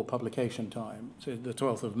before publication time, so the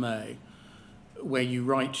 12th of May, where you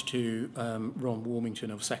write to Ron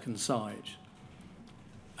Warmington of Second Sight,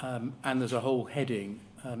 and there's a whole heading,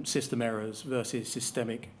 system errors versus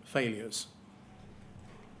systemic failures.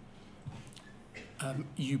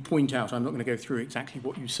 You point out, I'm not going to go through exactly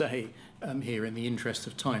what you say here in the interest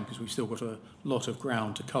of time, because we've still got a lot of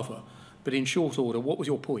ground to cover, but in short order, what was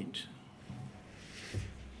your point?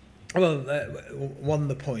 Well, one of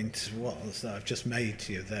the points was that I've just made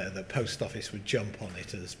to you there, the Post Office would jump on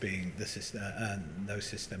it as being no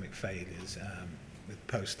systemic failures with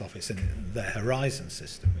Post Office and their Horizon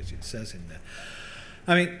system, which it says in there.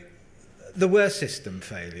 I mean, there were system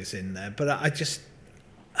failures in there, but I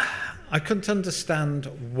couldn't understand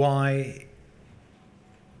why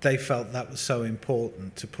they felt that was so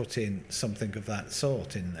important to put in something of that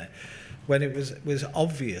sort in there, when it was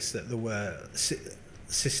obvious that there were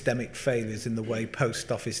systemic failures in the way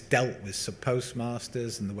Post Office dealt with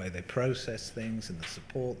sub-postmasters and the way they processed things and the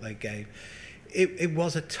support they gave. It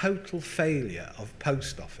was a total failure of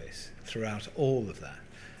Post Office throughout all of that.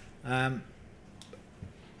 And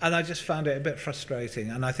I just found it a bit frustrating,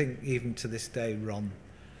 and I think even to this day Ron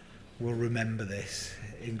will remember this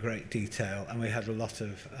in great detail, and we had a lot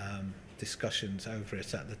of discussions over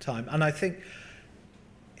it at the time, and I think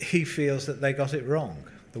he feels that they got it wrong.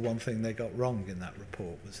 The one thing they got wrong in that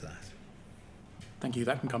report was that. Thank you.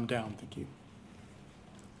 That can come down. Thank you.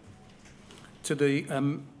 To the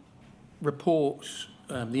report,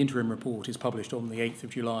 the interim report is published on the 8th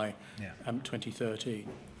of July, 2013.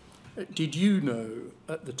 Did you know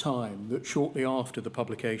at the time that shortly after the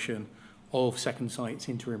publication of Second Sight's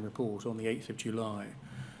interim report on the 8th of July,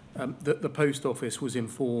 that the Post Office was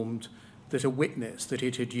informed that a witness that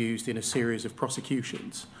it had used in a series of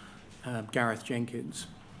prosecutions, Gareth Jenkins,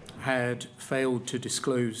 had failed to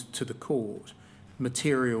disclose to the court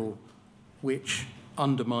material which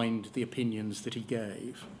undermined the opinions that he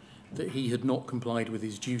gave, that he had not complied with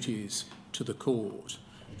his duties to the court,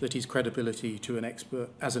 that his credibility to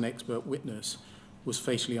as an expert witness was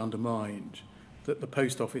facially undermined, that the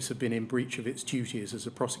Post Office had been in breach of its duties as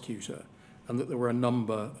a prosecutor, and that there were a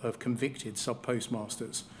number of convicted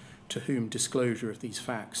sub-postmasters to whom disclosure of these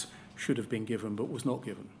facts should have been given but was not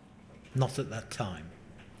given? Not at that time.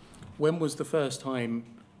 When was the first time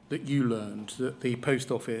that you learned that the Post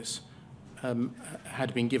Office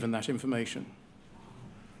had been given that information?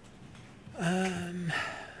 It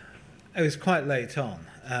was quite late on.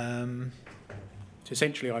 So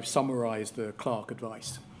essentially, I've summarised the Clark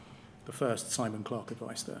advice, the first Simon Clark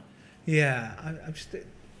advice there. Yeah,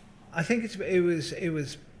 I think it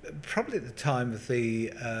was probably at the time of the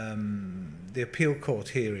appeal court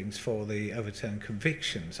hearings for the overturned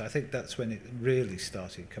convictions. I think that's when it really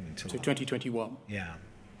started coming to light. So 2021? Yeah.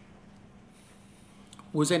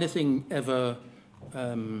 Was anything ever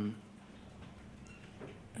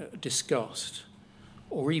discussed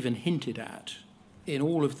or even hinted at in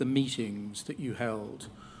all of the meetings that you held,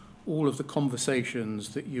 all of the conversations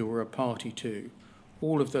that you were a party to,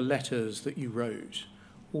 all of the letters that you wrote,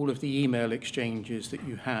 all of the email exchanges that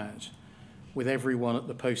you had with everyone at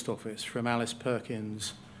the Post Office, from Alice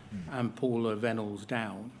Perkins and Paula Venables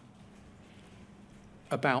down,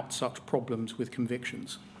 about such problems with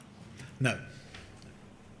convictions? No.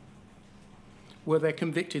 Were there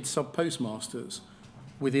convicted sub-postmasters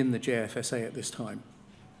within the JFSA at this time?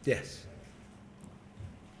 Yes.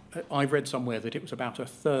 I've read somewhere that it was about a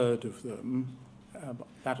third of them.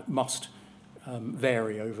 That must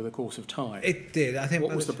vary over the course of time. It did. I think.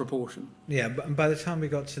 What was the proportion? Yeah, but by the time we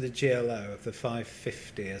got to the GLO of the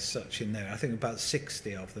 550 as such in there, I think about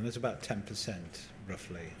 60 of them. It's about 10%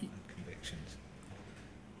 roughly of convictions.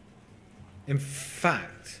 In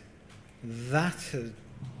fact, that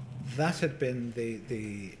had been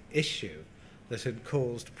the issue that had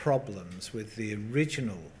caused problems with the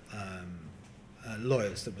original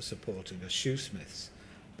lawyers that were supporting us, Shoesmiths,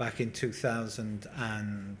 back in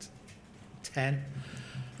 2010.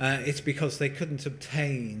 It's because they couldn't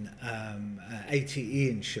obtain ATE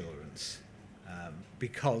insurance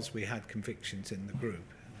because we had convictions in the group.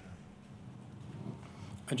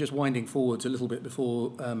 And just winding forwards a little bit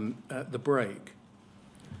before the break,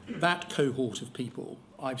 that cohort of people,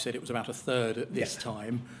 I've said it was about a third at this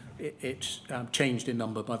time. It changed in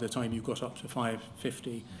number by the time you got up to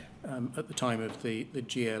 550 at the time of the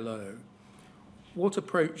GLO. What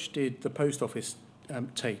approach did the Post Office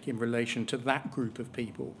take in relation to that group of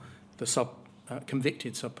people, the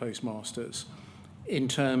convicted sub-postmasters, in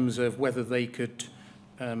terms of whether they could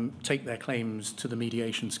take their claims to the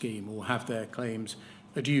mediation scheme or have their claims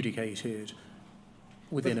adjudicated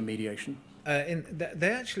within a mediation?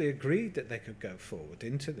 They actually agreed that they could go forward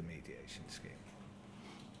into the mediation scheme.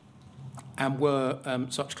 And were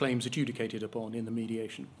such claims adjudicated upon in the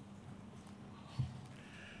mediation?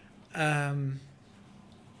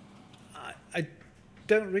 I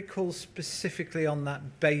don't recall specifically on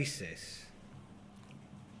that basis.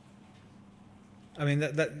 I mean,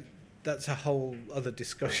 that's a whole other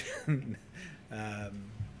discussion.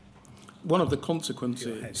 One of the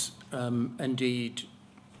consequences, indeed,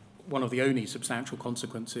 one of the only substantial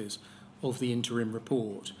consequences of the interim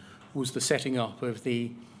report was the setting up of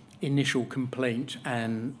the initial complaint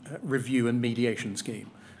and review and mediation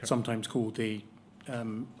scheme, sometimes called the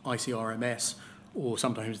ICRMS or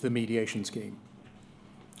sometimes the mediation scheme.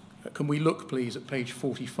 Can we look, please, at page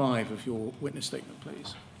 45 of your witness statement,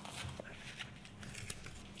 please?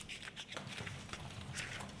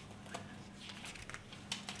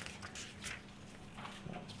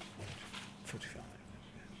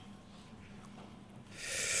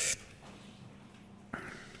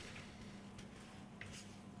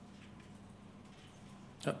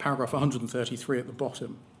 At paragraph 133 at the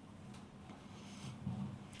bottom,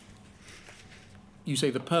 you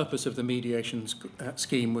say the purpose of the mediation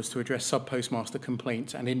scheme was to address sub-postmaster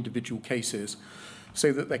complaints and individual cases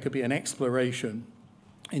so that there could be an exploration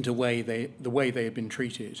into the way they had been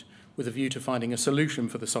treated with a view to finding a solution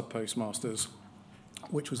for the sub-postmasters,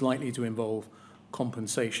 which was likely to involve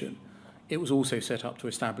compensation. It was also set up to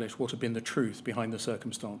establish what had been the truth behind the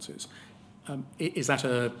circumstances. Is that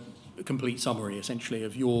a complete summary, essentially,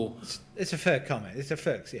 of your... It's a fair comment. It's a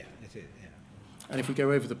fair, yeah. It is, yeah. And if we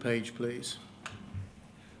go over the page, please.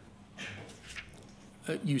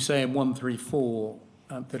 You say in 134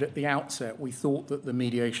 that at the outset we thought that the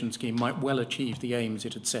mediation scheme might well achieve the aims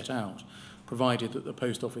it had set out, provided that the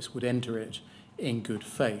Post Office would enter it in good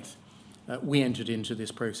faith. We entered into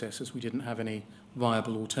this process as we didn't have any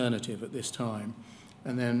viable alternative at this time.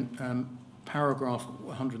 And then paragraph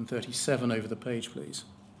 137 over the page, please.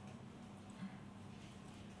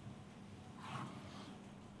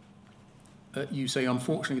 You say,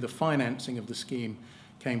 unfortunately, the financing of the scheme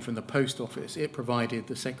came from the Post Office. It provided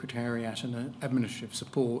the Secretariat and administrative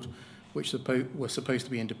support, which were supposed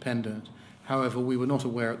to be independent. However, we were not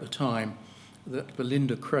aware at the time that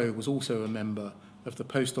Belinda Crowe was also a member of the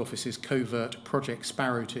Post Office's covert Project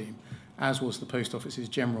Sparrow team, as was the Post Office's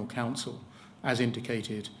General Counsel, as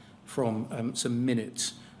indicated from some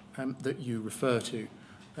minutes that you refer to.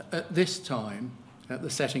 At this time, at the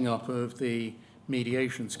setting up of the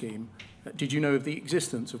mediation scheme, did you know of the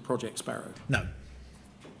existence of Project Sparrow? No.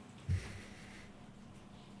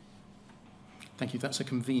 Thank you. That's a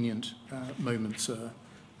convenient moment, sir.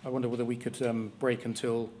 I wonder whether we could break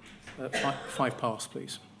until 5 past,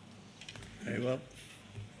 please. Very well.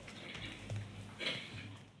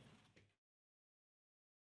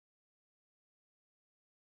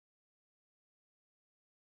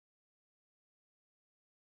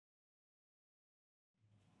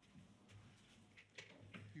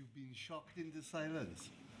 You've been shocked into silence.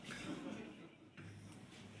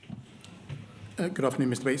 Good afternoon,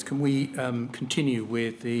 Mr. Bates. Can we continue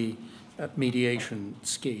with the mediation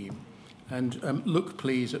scheme? And look,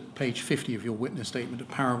 please, at page 50 of your witness statement, at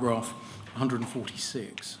paragraph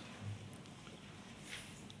 146.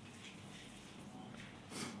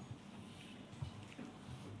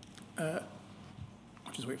 I'll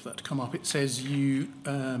just wait for that to come up. It says it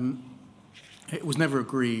was never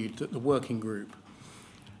agreed that the working group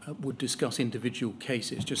would discuss individual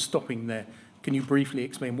cases. Just stopping there, can you briefly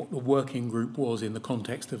explain what the working group was in the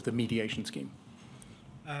context of the mediation scheme?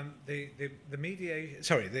 The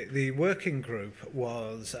working group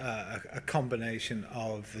was a combination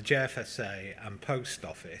of the JFSA and Post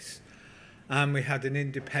Office, and we had an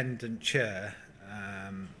independent chair,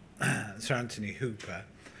 Sir Anthony Hooper,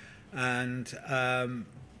 and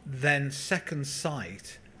then Second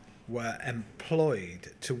Sight were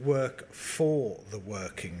employed to work for the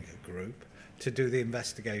working group to do the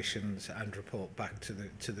investigations and report back to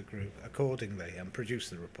the group accordingly and produce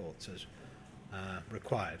the reports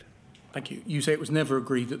required. Thank you. You say it was never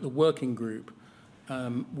agreed that the working group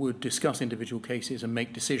would discuss individual cases and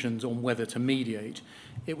make decisions on whether to mediate.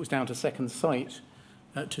 It was down to Second Sight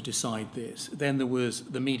to decide this. Then there was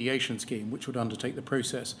the mediation scheme, which would undertake the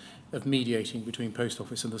process of mediating between Post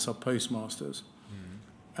Office and the sub-postmasters.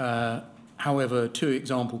 However, 2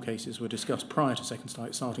 example cases were discussed prior to Second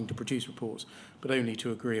Sight starting to produce reports, but only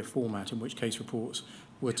to agree a format in which case reports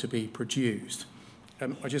were to be produced.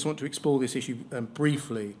 I just want to explore this issue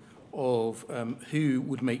briefly of who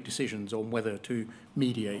would make decisions on whether to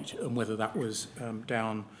mediate and whether that was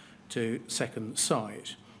down to Second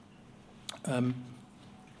Sight.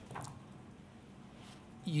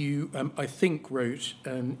 You, I think, wrote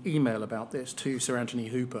an email about this to Sir Anthony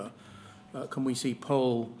Hooper. Can we see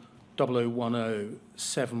poll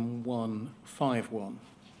 00107151?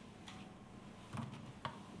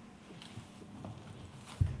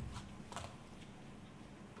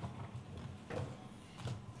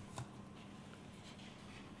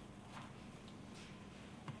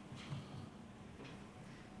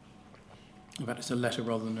 In fact, it's a letter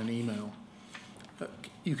rather than an email.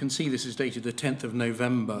 You can see this is dated the 10th of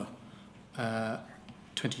November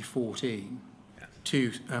 2014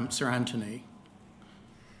 to Sir Anthony.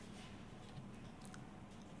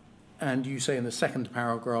 And you say in the second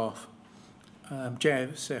paragraph,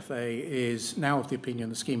 JSFA is now of the opinion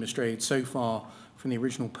the scheme has strayed so far from the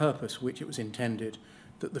original purpose for which it was intended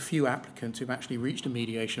that the few applicants who've actually reached a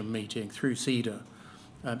mediation meeting through CEDA.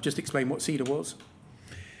 Just explain what CEDA was.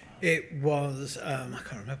 It was, I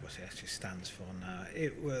can't remember what it actually stands for now.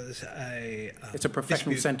 It was a... it's a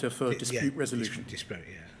professional centre for dispute resolution. Dispute,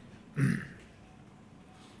 yeah.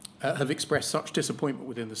 Have expressed such disappointment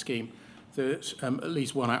within the scheme that at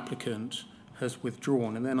least one applicant has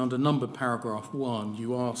withdrawn. And then under numbered paragraph 1,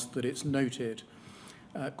 you asked that it's noted,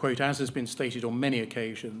 quote, as has been stated on many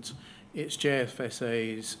occasions, it's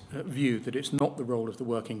JFSA's view that it's not the role of the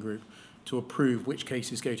working group to approve which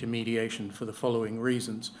cases go to mediation for the following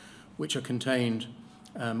reasons, which are contained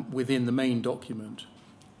within the main document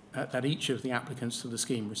that each of the applicants to the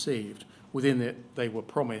scheme received. Within it, they were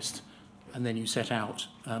promised, and then you set out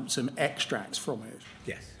some extracts from it.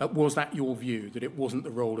 Yes. Was that your view, that it wasn't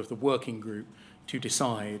the role of the working group to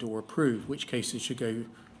decide or approve which cases should go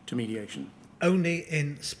to mediation? Only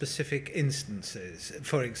in specific instances.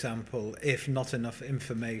 For example, if not enough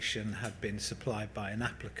information had been supplied by an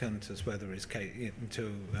applicant as whether his case,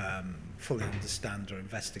 to fully understand or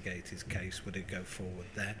investigate his case, would it go forward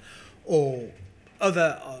then? Or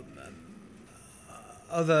other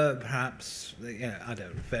perhaps, I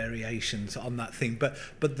don't know, variations on that thing. But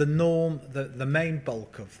the norm, the main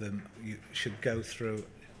bulk of them should go through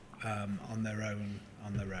on their own.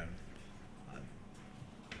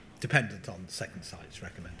 Dependent on Second Sight's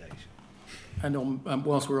recommendation. And on,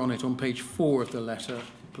 whilst we're on it, on page 4 of the letter,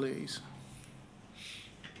 please.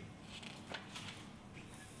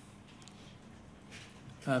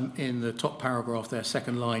 In the top paragraph there,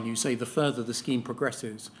 second line, you say the further the scheme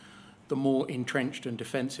progresses, the more entrenched and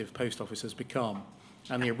defensive Post Office has become,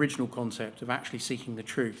 and the original concept of actually seeking the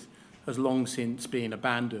truth has long since been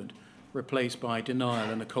abandoned, replaced by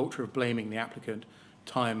denial and a culture of blaming the applicant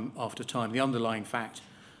time after time. The underlying fact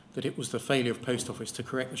that it was the failure of Post Office to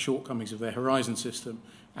correct the shortcomings of their Horizon system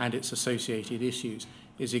and its associated issues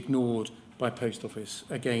is ignored by Post Office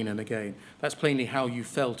again and again. That's plainly how you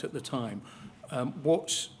felt at the time.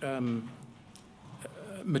 What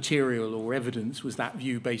material or evidence was that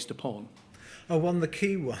view based upon? Oh, one of the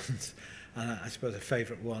key ones, and I suppose a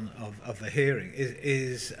favourite one of the hearing,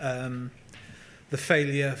 is the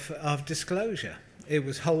failure of disclosure. It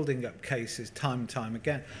was holding up cases time and time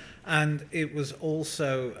again. And it was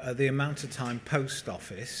also the amount of time Post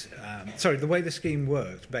Office, the way the scheme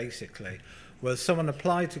worked, basically, was someone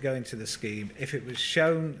applied to go into the scheme. If it was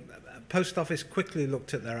shown, Post Office quickly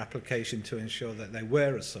looked at their application to ensure that they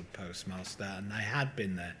were a sub-postmaster, and they had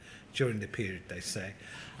been there during the period, they say.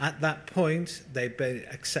 At that point, they'd been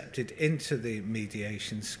accepted into the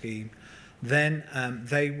mediation scheme. Then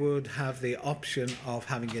they would have the option of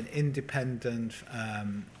having an independent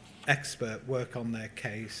expert work on their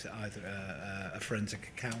case, either a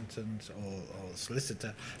forensic accountant or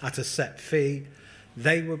solicitor, at a set fee.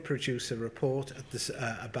 They would produce a report at this,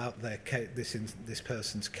 about their this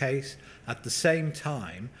person's case. At the same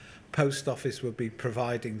time, Post Office would be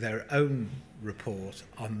providing their own report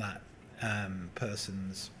on that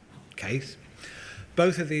person's case.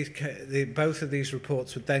 Both of these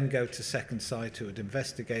reports would then go to Second Sight, who would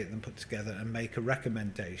investigate them, put together, and make a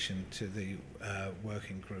recommendation to the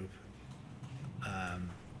working group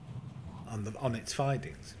on its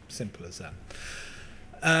findings. Simple as that.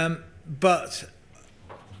 But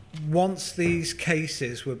once these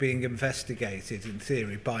cases were being investigated, in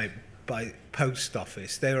theory, by Post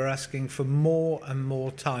Office, they were asking for more and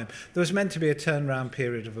more time. There was meant to be a turnaround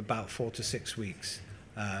period of about 4 to 6 weeks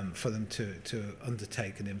for them to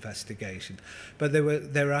undertake an investigation, but they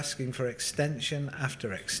were asking for extension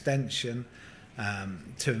after extension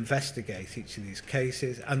to investigate each of these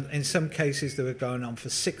cases, and in some cases they were going on for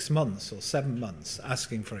 6 months or 7 months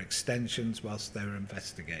asking for extensions whilst they were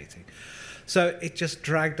investigating. So it just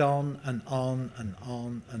dragged on and on and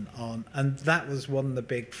on and on, and that was one of the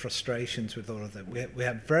big frustrations with all of that. We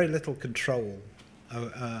had very little control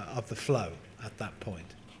of the flow at that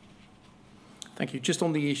point. Thank you. Just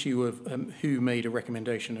on the issue of who made a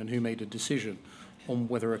recommendation and who made a decision on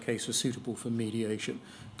whether a case was suitable for mediation,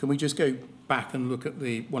 can we just go back and look at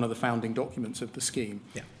one of the founding documents of the scheme?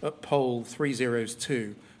 Yeah. At poll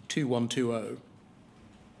 302-2120.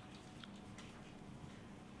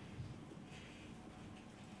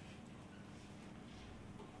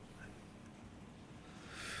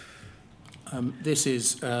 This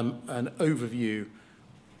is an overview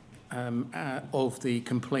of the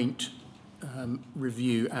complaint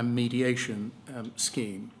review and mediation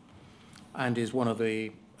scheme, and is one of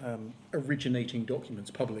the originating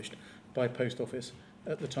documents published by Post Office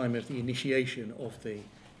at the time of the initiation of the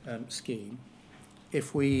scheme.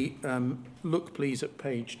 If we look, please, at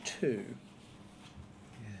page 2,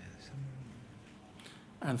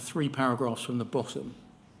 and 3 paragraphs from the bottom.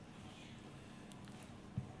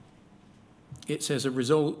 It says,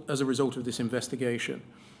 as a result of this investigation,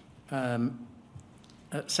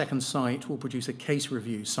 Second Sight will produce a case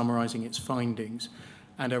review summarising its findings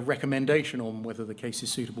and a recommendation on whether the case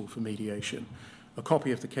is suitable for mediation. A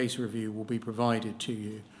copy of the case review will be provided to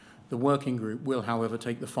you. The working group will, however,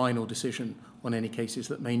 take the final decision on any cases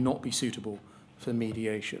that may not be suitable for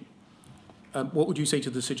mediation. What would you say to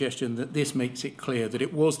the suggestion that this makes it clear that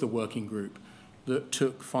it was the working group that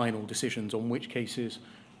took final decisions on which cases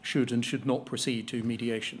should and should not proceed to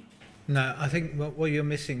mediation? No, I think what you're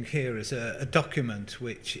missing here is a document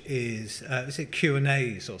which is it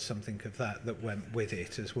Q&As or something of that went with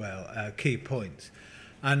it as well, key points.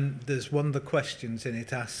 And there's one of the questions in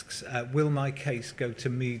it asks, will my case go to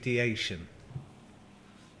mediation?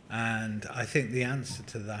 And I think the answer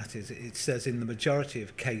to that is it says in the majority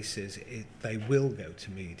of cases they will go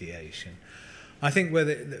to mediation. I think where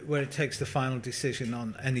it takes the final decision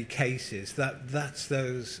on any cases, that's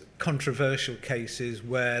those controversial cases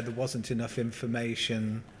where there wasn't enough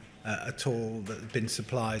information at all that had been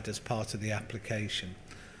supplied as part of the application.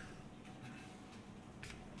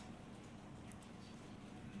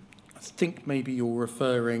 I think maybe you're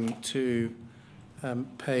referring to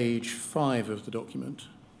page 5 of the document.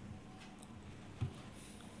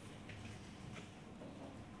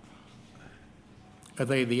 Are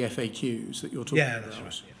they the FAQs that you're talking about? Yeah, that's right. The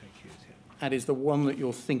FAQs, yeah. And is the one that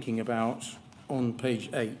you're thinking about on page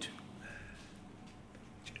 8?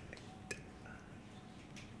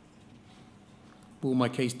 Will my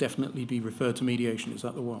case definitely be referred to mediation? Is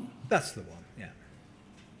that the one? That's the one, yeah.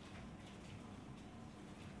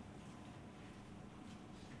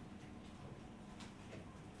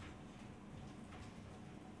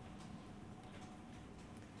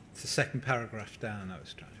 It's the second paragraph down I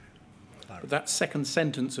was trying to. But that second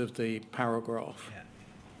sentence of the paragraph, Yeah.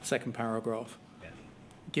 second paragraph, Yeah.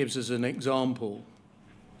 gives us an example,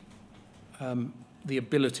 the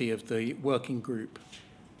ability of the working group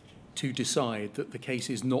to decide that the case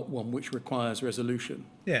is not one which requires resolution.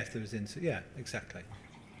 Yeah, if there was yeah, exactly.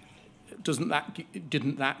 Didn't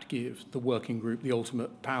that give the working group the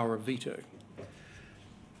ultimate power of veto?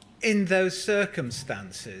 In those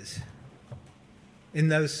circumstances,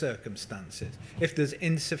 if there's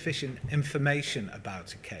insufficient information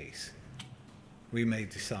about a case, we may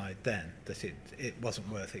decide then that it wasn't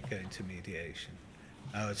worth it going to mediation.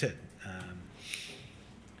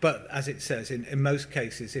 But as it says, in most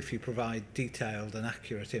cases, if you provide detailed and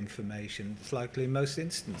accurate information, it's likely in most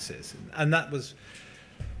instances. And that was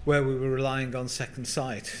where we were relying on Second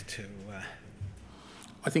Sight to...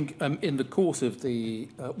 I think in the course of the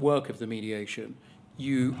work of the mediation,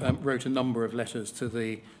 you wrote a number of letters to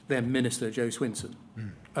their minister, Joe Swinson,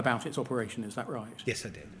 about its operation. Is that right? Yes, I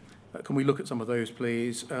did. Can we look at some of those,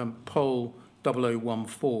 please? Poll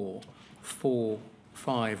 0014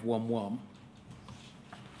 4511.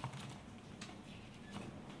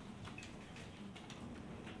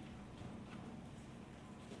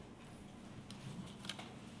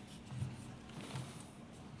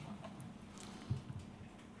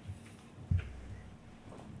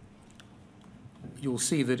 You'll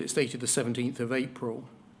see that it's dated the 17th of April.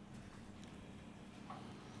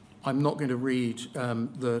 I'm not going to read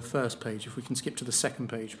the first page. If we can skip to the second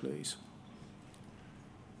page, please.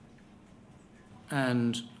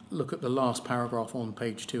 And look at the last paragraph on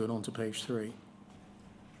page 2 and on to page 3.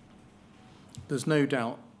 There's no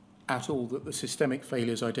doubt at all that the systemic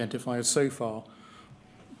failures identified so far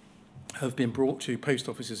have been brought to Post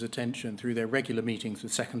Office's attention through their regular meetings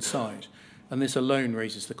with Second Sight, and this alone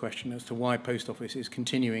raises the question as to why Post Office is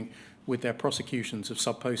continuing with their prosecutions of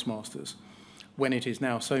sub-postmasters, when it is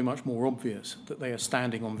now so much more obvious that they are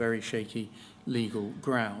standing on very shaky legal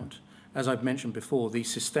ground. As I've mentioned before, these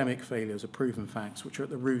systemic failures are proven facts which are at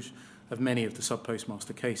the root of many of the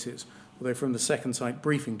sub-postmaster cases, although from the Second Sight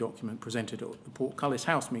briefing document presented at the Portcullis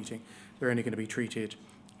House meeting, they're only going to be treated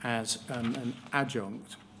as an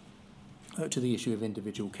adjunct to the issue of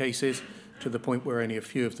individual cases, to the point where only a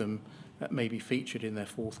few of them may be featured in their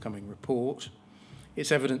forthcoming report.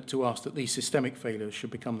 It's evident to us that these systemic failures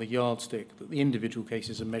should become the yardstick that the individual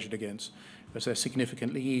cases are measured against, as they're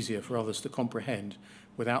significantly easier for others to comprehend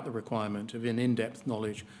without the requirement of an in-depth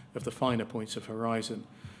knowledge of the finer points of horizon.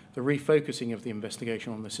 The refocusing of the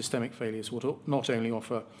investigation on the systemic failures would not only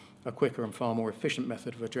offer a quicker and far more efficient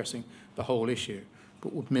method of addressing the whole issue,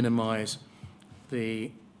 but would minimise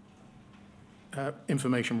the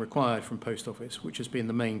information required from Post Office, which has been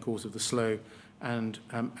the main cause of the slow and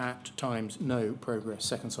at times no progress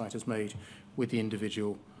Second Sight has made with the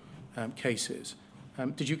individual cases.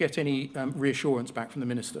 Did you get any reassurance back from the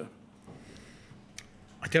Minister?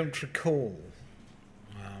 I don't recall.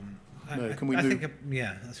 No, can we move?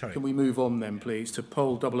 Yeah, sorry. Can we move on then, please, to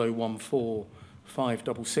poll 0014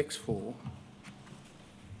 5664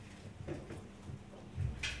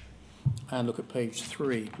 and look at page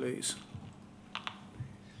 3, please.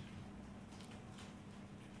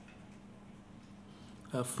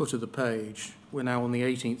 Foot of the page. We're now on the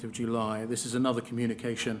 18th of July. This is another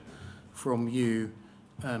communication from you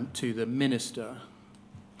to the Minister.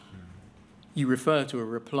 You refer to a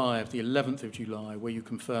reply of the 11th of July where you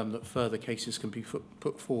confirm that further cases can be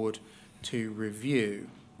put forward to review.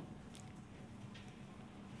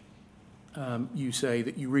 You say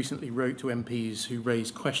that you recently wrote to MPs who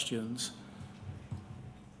raised questions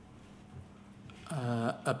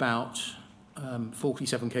about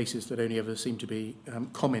 47 cases that only ever seem to be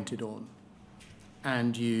commented on,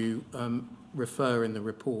 and you refer in the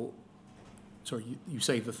report, sorry, you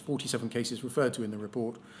say the 47 cases referred to in the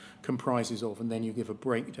report comprises of, and then you give a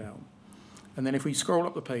breakdown. And then if we scroll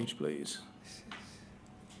up the page, please,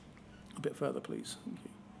 a bit further, please. Thank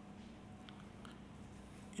you.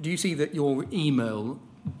 Do you see that your email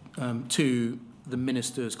to the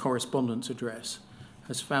Minister's correspondence address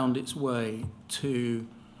has found its way to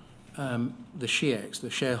the SHIEX,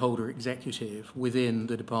 the shareholder executive, within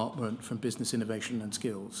the Department for Business Innovation and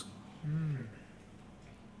Skills?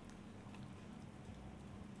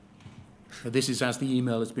 So this is as the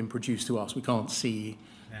email has been produced to us. We can't see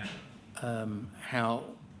how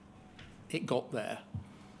it got there.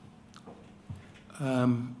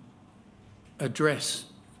 Address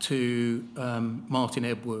to Martin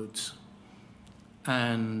Edwards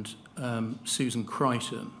and Susan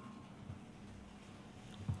Crichton,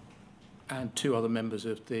 and two members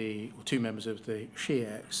of the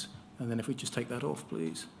SHIEX. And then if we just take that off,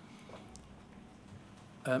 please.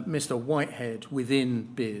 Mr. Whitehead within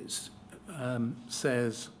BIS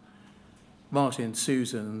says, Martin,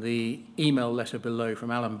 Susan, the email letter below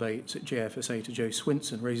from Alan Bates at JFSA to Joe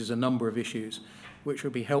Swinson raises a number of issues which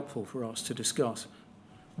would be helpful for us to discuss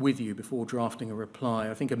with you before drafting a reply.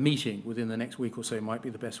 I think a meeting within the next week or so might be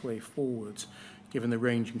the best way forwards, given the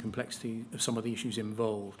range and complexity of some of the issues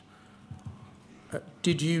involved.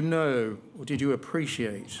 Did you know, or did you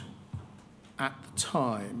appreciate at the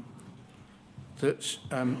time that,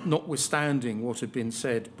 notwithstanding what had been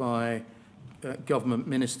said by government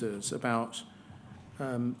ministers about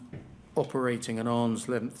operating an arm's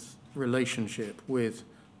length relationship with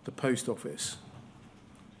the Post Office,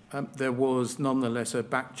 there was nonetheless a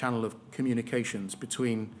back channel of communications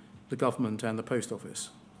between the government and the Post Office?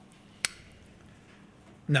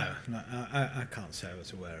 No, I can't say I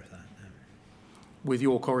was aware of that. No. With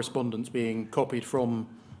your correspondence being copied from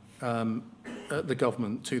the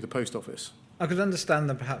government to the Post Office? I could understand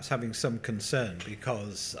them perhaps having some concern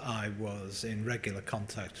because I was in regular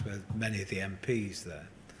contact with many of the MPs there.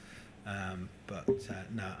 But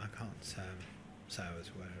no, I can't say I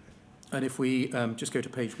was aware of it. And if we just go to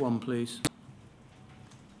page 1, please.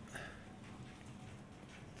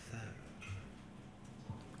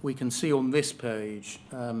 We can see on this page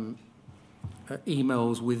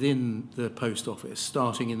emails within the Post Office,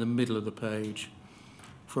 starting in the middle of the page,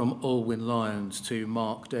 from Alwyn Lyons to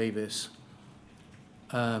Mark Davis,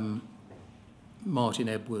 Martin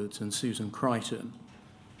Edwards and Susan Crichton.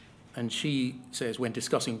 And she says, when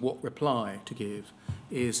discussing what reply to give,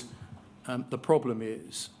 is the problem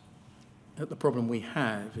we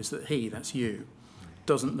have is that he, that's you,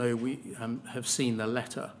 doesn't know we have seen the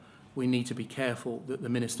letter. We need to be careful that the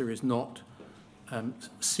minister is not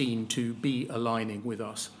seen to be aligning with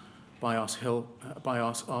us by us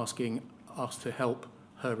asking us to help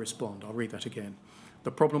her respond. I'll read that again.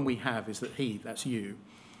 The problem we have is that he, that's you,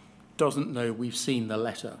 doesn't know we've seen the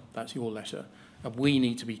letter, that's your letter, and we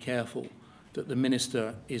need to be careful that the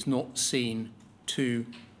minister is not seen to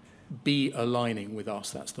be aligning with us,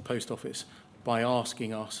 that's the Post Office, by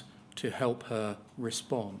asking us to help her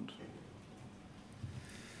respond.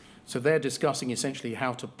 So they're discussing essentially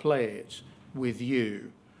how to play it with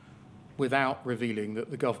you without revealing that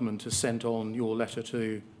the government has sent on your letter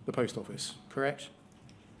to the Post Office, correct?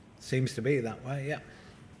 Seems to be that way, yeah.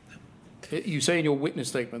 You say in your witness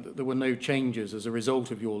statement that there were no changes as a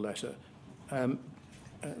result of your letter,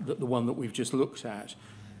 the one that we've just looked at.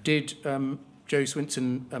 Did Jo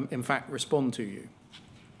Swinson, in fact, respond to you?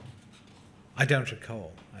 I don't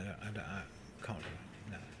recall. I can't remember.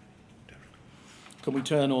 No, don't recall. Can we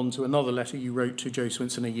turn on to another letter you wrote to Jo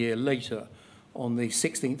Swinson a year later, on the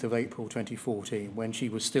 16th of April 2014, when she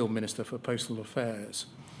was still Minister for Postal Affairs?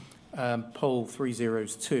 Poll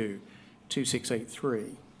 302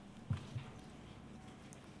 2683.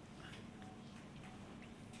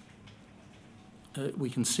 We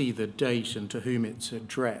can see the date and to whom it's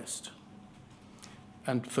addressed.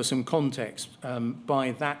 And for some context,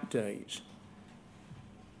 by that date,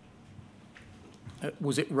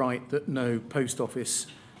 was it right that no Post Office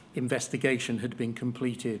investigation had been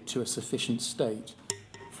completed to a sufficient state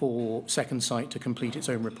for Second Sight to complete its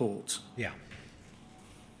own reports? Yeah.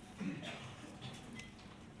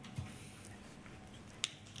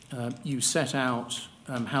 You set out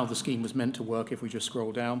how the scheme was meant to work, if we just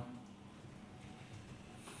scroll down.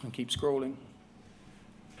 And keep scrolling.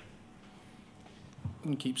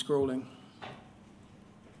 And keep scrolling.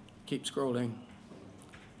 Keep scrolling.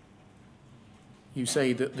 You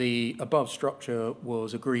say that the above structure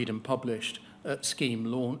was agreed and published at scheme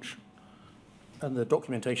launch, and the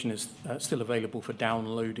documentation is still available for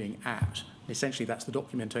downloading at. Essentially, that's the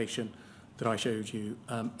documentation that I showed you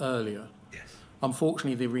earlier. Yes.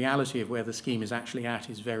 Unfortunately, the reality of where the scheme is actually at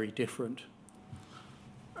is very different.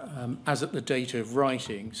 As at the date of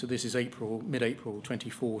writing, so this is mid-April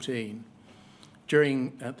 2014,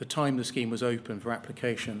 during the time the scheme was open for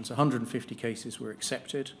applications, 150 cases were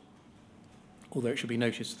accepted. Although it should be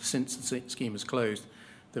noticed, since the scheme was closed,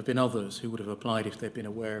 there have been others who would have applied if they'd been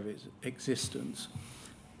aware of its existence.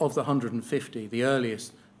 Of the 150, the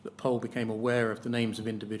earliest that Poll became aware of the names of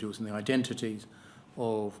individuals and the identities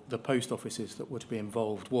of the post offices that were to be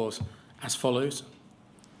involved was as follows.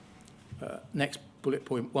 Next bullet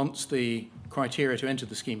point, once the criteria to enter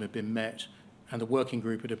the scheme had been met and the working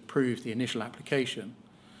group had approved the initial application,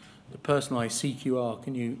 the personalised CQR,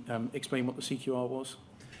 can you explain what the CQR was?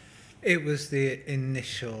 It was the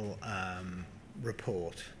initial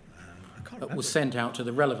report. I can't remember. That was sent out to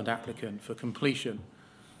the relevant applicant for completion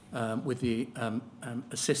with the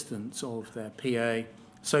assistance of their PA.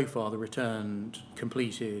 So far, the returned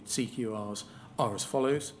completed CQRs are as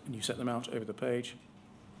follows, and you set them out over the page.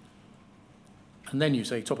 And then you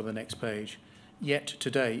say, top of the next page, yet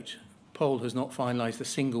to date, Poll has not finalised a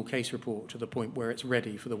single case report to the point where it's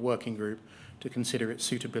ready for the working group to consider its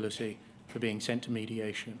suitability for being sent to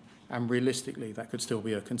mediation. And realistically, that could still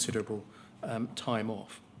be a considerable time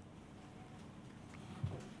off.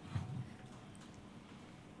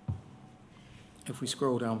 If we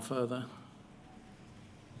scroll down further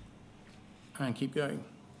and keep going,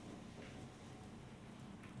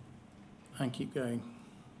 and keep going.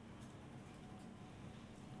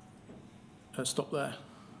 Stop there.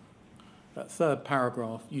 That third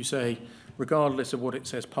paragraph, you say, regardless of what it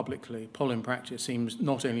says publicly, Poll in practice seems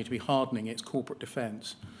not only to be hardening its corporate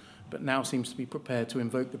defence, but now seems to be prepared to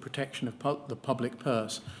invoke the protection of the public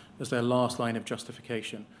purse as their last line of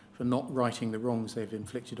justification for not righting the wrongs they've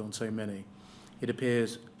inflicted on so many. It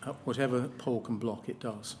appears whatever Poll can block, it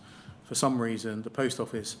does. For some reason, the Post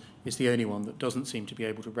Office is the only one that doesn't seem to be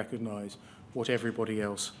able to recognise what everybody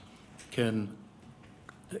else can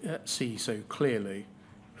see so clearly.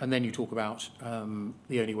 And then you talk about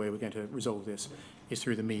the only way we're going to resolve this is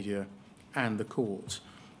through the media and the courts.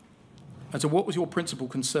 And so what was your principal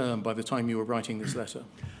concern by the time you were writing this letter?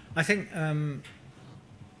 I think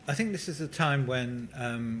this is a time when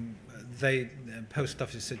the Post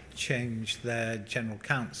Office had changed their general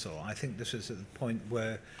counsel. I think this was at the point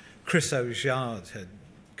where Chris O'Jard had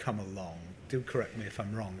come along. Do correct me if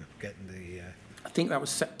I'm wrong, getting the I think that was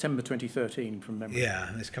September 2013 from memory. Yeah,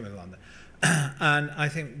 it's coming along there. And I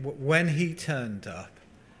think when he turned up,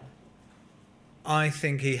 I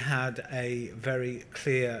think he had a very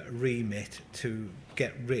clear remit to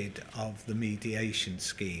get rid of the mediation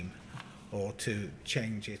scheme, or to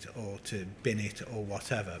change it, or to bin it, or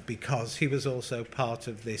whatever, because he was also part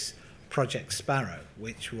of this Project Sparrow,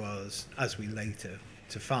 which was, as we later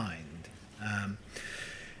to find,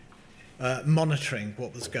 monitoring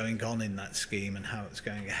what was going on in that scheme and how it was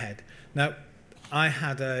going ahead. Now, I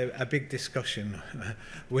had a big discussion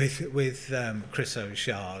with Chris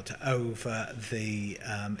O'Shard over the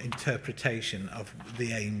interpretation of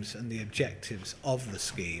the aims and the objectives of the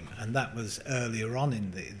scheme, and that was earlier on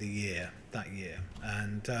in that year.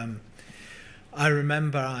 And I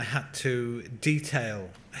remember I had to detail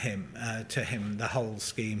to him the whole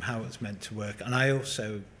scheme, how it was meant to work, and I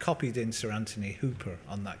also copied in Sir Anthony Hooper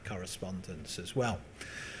on that correspondence as well.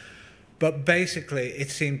 But basically,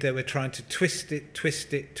 it seemed they were trying to twist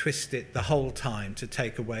it the whole time to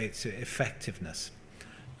take away its effectiveness.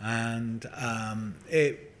 And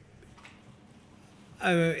it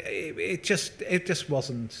just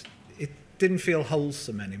wasn't, it didn't feel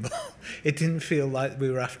wholesome anymore. It didn't feel like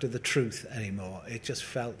we were after the truth anymore. It just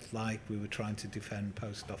felt like we were trying to defend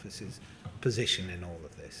Post Office's position in all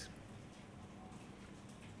of this.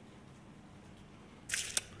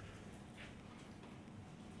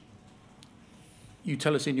 You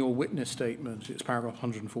tell us in your witness statement, it's paragraph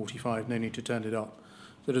 145, no need to turn it up,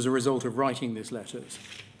 that as a result of writing this letter,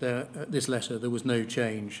 there was no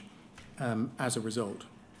change as a result.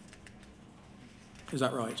 Is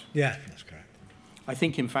that right? Yeah, that's correct. I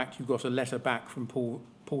think, in fact, you got a letter back from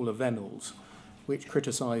Paula Venables, which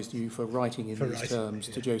criticised you for writing in these terms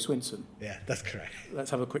to Joe Swinson. Yeah, that's correct.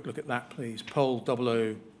 Let's have a quick look at that, please. Poll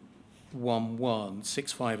 0011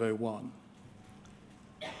 6501.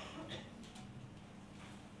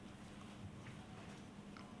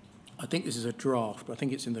 I think this is a draft, but I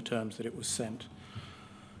think it's in the terms that it was sent.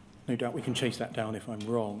 No doubt we can chase that down if I'm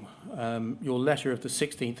wrong. Your letter of the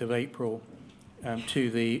 16th of April to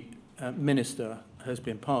the Minister has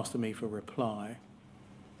been passed to me for reply.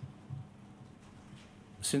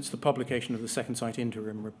 Since the publication of the Second Sight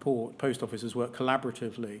interim report, Post Office has worked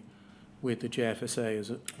collaboratively with the JFSA as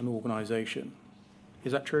an organisation.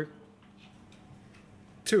 Is that true?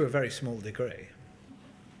 To a very small degree.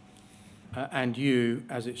 And you,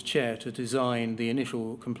 as its chair, to design the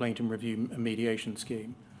initial complaint and review and mediation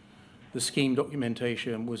scheme. The scheme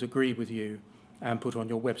documentation was agreed with you and put on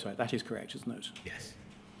your website. That is correct, isn't it? Yes.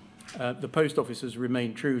 The Post Office has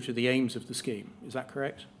remained true to the aims of the scheme. Is that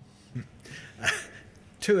correct?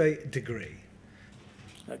 To a degree.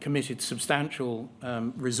 Committed substantial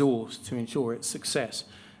resource to ensure its success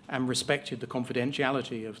and respected the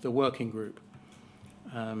confidentiality of the working group.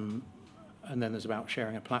 And then there's about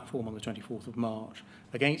sharing a platform on the 24th of March.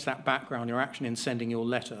 Against that background, your action in sending your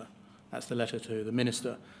letter, that's the letter to the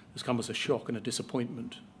Minister, has come as a shock and a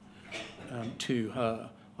disappointment to her.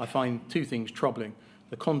 I find two things troubling.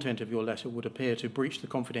 The content of your letter would appear to breach the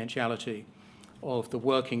confidentiality of the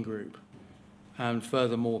working group, and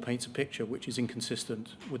furthermore paints a picture which is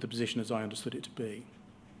inconsistent with the position as I understood it to be.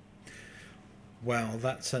 Well,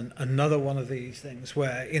 that's another one of these things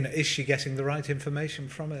where, is she getting the right information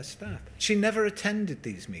from her staff? She never attended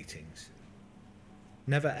these meetings.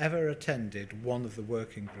 Never, ever attended one of the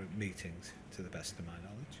working group meetings, to the best of my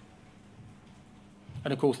knowledge.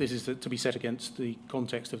 And of course, this is to be set against the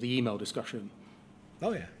context of the email discussion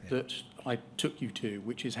that I took you to,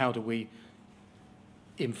 which is how do we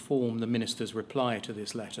inform the Minister's reply to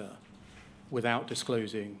this letter without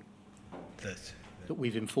disclosing that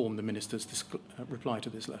we've informed the Minister's reply to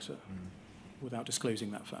this letter, without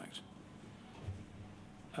disclosing that fact.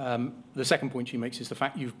 The second point she makes is the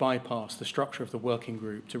fact you've bypassed the structure of the working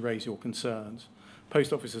group to raise your concerns.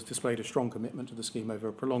 Post Office has displayed a strong commitment to the scheme over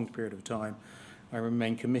a prolonged period of time. I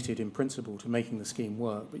remain committed in principle to making the scheme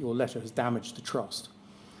work, but your letter has damaged the trust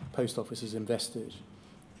Post Office has invested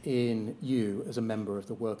in you as a member of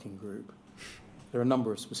the working group. There are a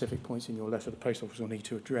number of specific points in your letter the Post Office will need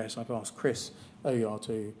to address. I've asked Chris Oyar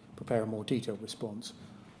to prepare a more detailed response.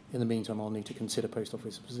 In the meantime, I'll need to consider Post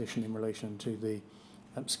Office's position in relation to the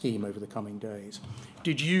scheme over the coming days.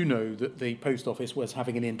 Did you know that the Post Office was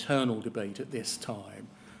having an internal debate at this time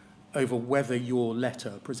over whether your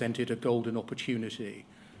letter presented a golden opportunity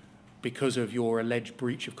because of your alleged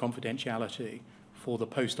breach of confidentiality for the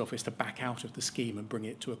Post Office to back out of the scheme and bring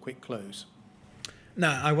it to a quick close? No,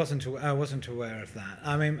 I wasn't aware of that.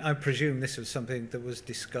 I mean, I presume this was something that was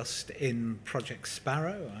discussed in Project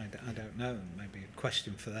Sparrow. I don't know, maybe a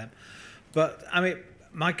question for them. But, I mean,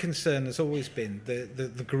 my concern has always been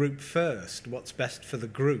the group first, what's best for the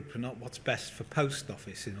group, and not what's best for Post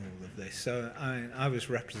Office in all of this. So I was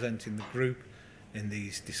representing the group in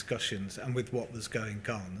these discussions and with what was going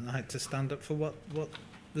on, and I had to stand up for what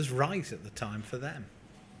was right at the time for them.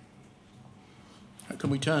 Can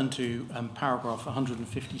we turn to paragraph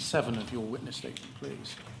 157 of your witness statement,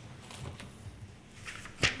 please,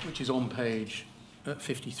 which is on page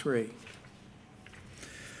 53.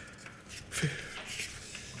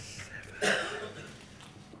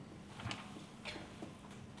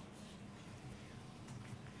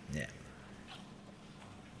 Yeah.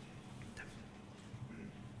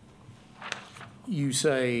 You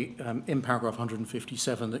say in paragraph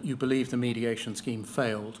 157 that you believe the mediation scheme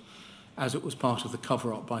failed as it was part of the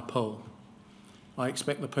cover-up by Pole. I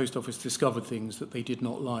expect the Post Office discovered things that they did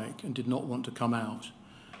not like and did not want to come out.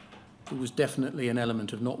 There was definitely an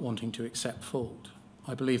element of not wanting to accept fault.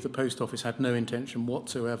 I believe the Post Office had no intention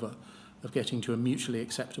whatsoever of getting to a mutually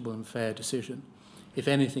acceptable and fair decision. If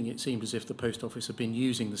anything, it seemed as if the Post Office had been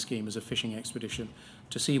using the scheme as a fishing expedition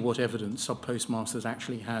to see what evidence sub-postmasters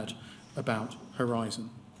actually had about Horizon.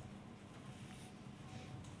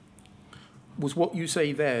 Was what you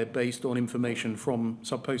say there based on information from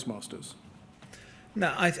sub-postmasters?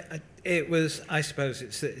 No, it was. I suppose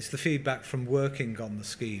it's the feedback from working on the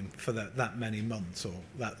scheme for that many months or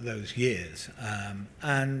those years,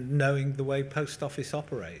 and knowing the way Post Office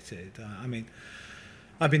operated. I mean,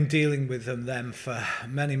 I've been dealing with them for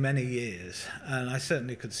many years, and I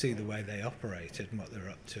certainly could see the way they operated and what they're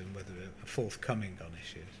up to, and whether they're forthcoming on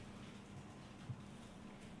issues.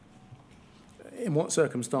 In what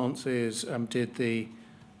circumstances did the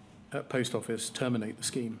Post Office terminate the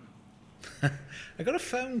scheme? I got a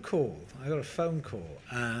phone call,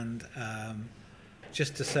 and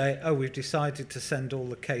just to say, oh, we've decided to send all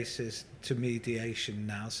the cases to mediation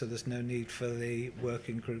now, so there's no need for the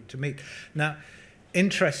working group to meet. Now,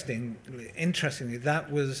 interestingly,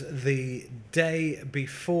 that was the day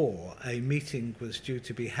before a meeting was due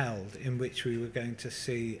to be held in which we were going to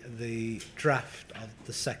see the draft of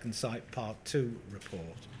the Second Site Part 2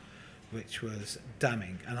 report, which was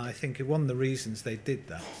damning. And I think one of the reasons they did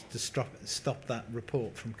that to stop that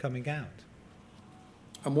report from coming out.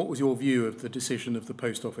 And what was your view of the decision of the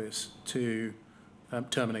Post Office to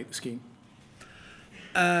terminate the scheme?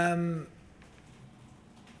 I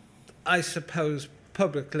suppose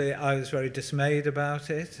publicly I was very dismayed about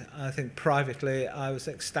it. I think privately I was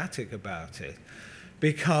ecstatic about it,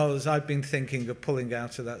 because I'd been thinking of pulling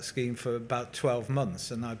out of that scheme for about 12 months,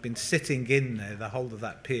 and I've been sitting in there the whole of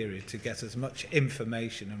that period to get as much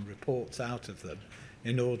information and reports out of them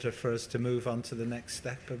in order for us to move on to the next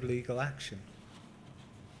step of legal action.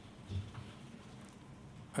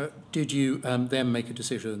 Did you then make a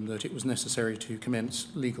decision that it was necessary to commence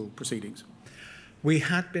legal proceedings? We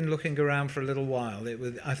had been looking around for a little while.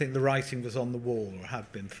 I think the writing was on the wall, or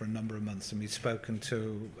had been for a number of months, and we'd spoken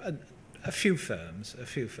to a few firms,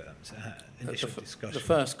 initial discussion. The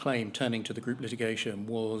first claim turning to the group litigation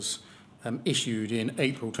was issued in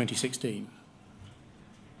April 2016.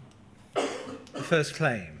 The first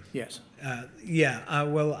claim? Yes.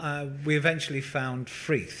 We eventually found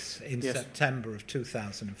Freeths in Yes. September of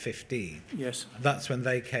 2015. Yes. That's when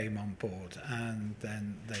they came on board, and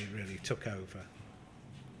then they really took over.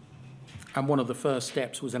 And one of the first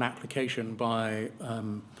steps was an application by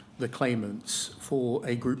the claimants for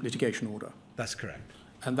a group litigation order. That's correct.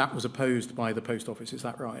 And that was opposed by the Post Office, is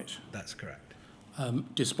that right? That's correct.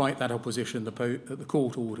 Despite that opposition, the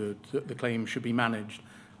court ordered that the claim should be managed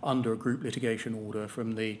under a group litigation order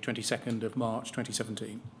from the 22nd of March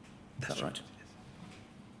 2017. Is that right?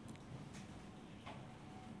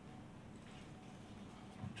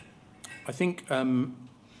 I think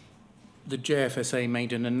the JFSA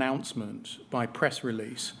made an announcement by press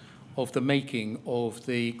release of the making of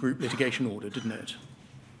the group litigation order, didn't it?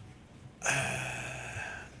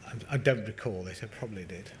 I don't recall it. I probably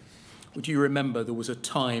did. Would you remember there was a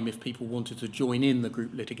time, if people wanted to join in the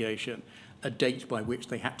group litigation, a date by which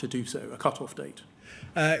they had to do so, a cut-off date?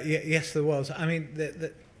 Yes, there was. I mean,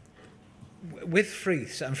 with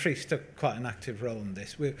Freeths, and Freeths took quite an active role in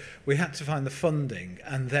this, we had to find the funding,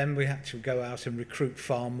 and then we had to go out and recruit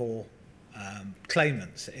far more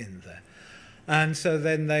claimants in there. And so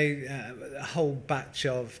then a whole batch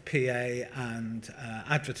of PA and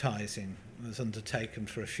advertising was undertaken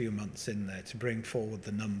for a few months in there to bring forward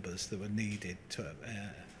the numbers that were needed.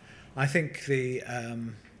 I think the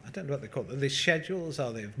I don't know what they call them. Are they schedules?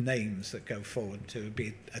 Are they names that go forward to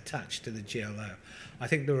be attached to the GLO? I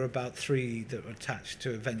think there were about 3 that were attached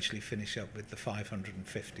to eventually finish up with the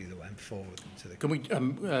 550 that went forward into the... Can we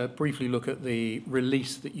briefly look at the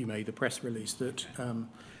release that you made, the press release that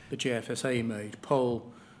the JFSA made,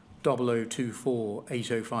 poll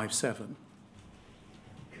 00248057?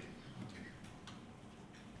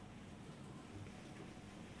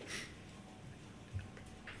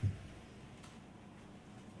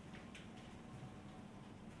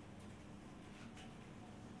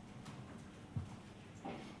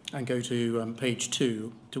 And go to page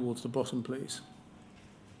 2, towards the bottom, please.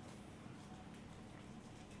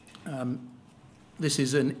 This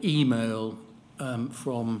is an email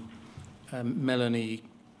from Melanie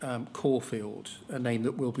Caulfield, a name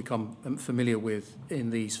that we'll become familiar with in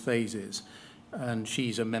these phases. And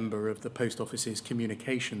she's a member of the Post Office's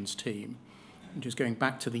communications team. And just going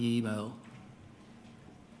back to the email,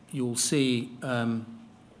 you'll see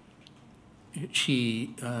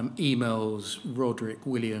she emails Roderick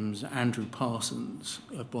Williams, Andrew Parsons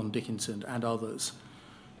of Bond Dickinson and others,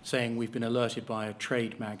 saying we've been alerted by a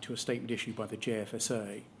trade mag to a statement issued by the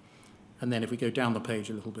JFSA. And then if we go down the page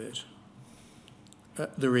a little bit,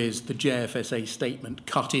 there is the JFSA statement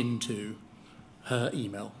cut into her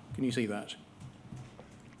email. Can you see that?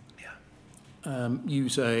 Yeah. You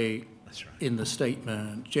say, That's right. in the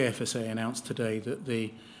statement, JFSA announced today that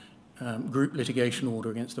the group litigation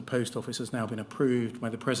order against the Post Office has now been approved by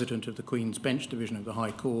the President of the Queen's Bench Division of the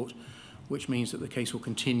High Court, which means that the case will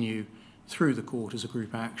continue through the court as a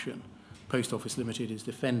group action. Post Office Limited is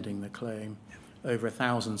defending the claim. Over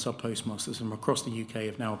 1,000 sub-postmasters from across the UK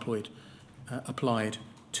have now applied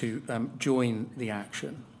to join the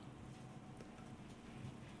action.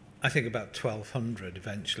 I think about 1,200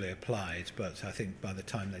 eventually applied, but I think by the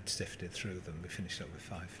time they'd sifted through them, we finished up with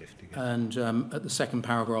 550. And at the second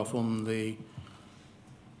paragraph on the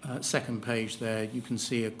second page there, you can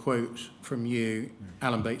see a quote from you.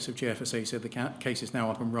 Alan Bates of GFSA said the case is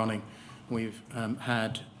now up and running. We've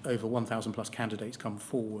had over 1,000 plus candidates come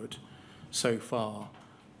forward so far.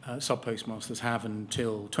 Sub-postmasters have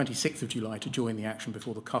until 26th of July to join the action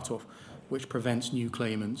before the cut-off, which prevents new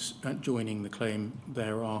claimants joining the claim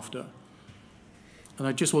thereafter. And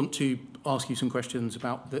I just want to ask you some questions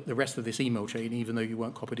about the rest of this email chain, even though you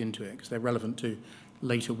weren't copied into it, because they're relevant to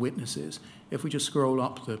later witnesses. If we just scroll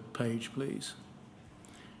up the page, please.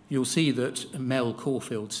 You'll see that Mel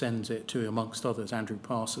Caulfield sends it to, amongst others, Andrew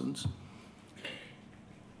Parsons.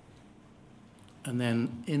 And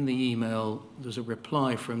then in the email, there's a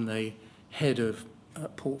reply from the head of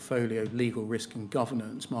Portfolio Legal Risk and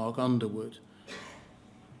Governance, Mark Underwood,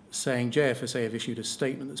 saying JFSA have issued a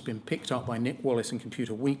statement that's been picked up by Nick Wallace and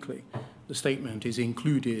Computer Weekly. The statement is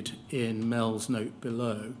included in Mel's note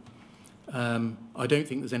below. I don't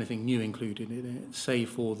think there's anything new included in it, save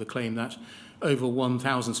for the claim that over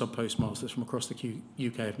 1,000 sub-postmasters from across the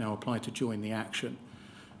UK have now applied to join the action.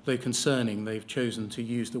 Though concerning, they've chosen to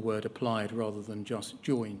use the word applied rather than just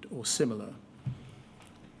joined or similar.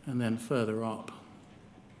 And then further up,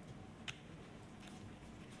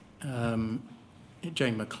 Jane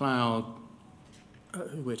McLeod,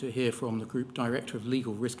 who we're to hear from, the Group Director of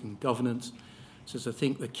Legal Risk and Governance, says, I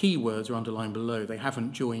think the key words are underlined below. They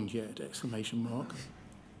haven't joined yet, exclamation mark.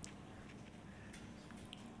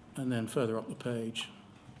 And then further up the page,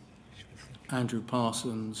 Andrew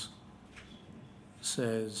Parsons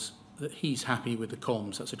says that he's happy with the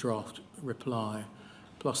comms. That's a draft reply.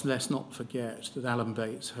 Plus, let's not forget that Alan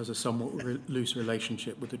Bates has a somewhat loose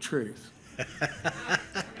relationship with the truth.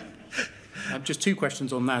 Just 2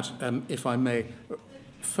 questions on that, if I may.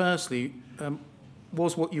 Firstly,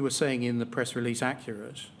 was what you were saying in the press release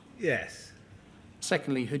accurate? Yes.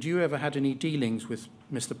 Secondly, had you ever had any dealings with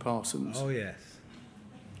Mr. Parsons? Oh, yes.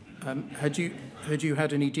 Had you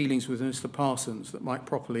had any dealings with Mr. Parsons that might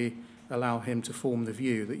properly allow him to form the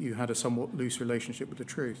view that you had a somewhat loose relationship with the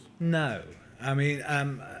truth? No. I mean,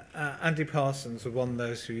 Andy Parsons was one of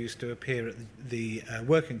those who used to appear at the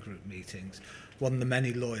working group meetings, one of the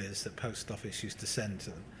many lawyers that Post Office used to send to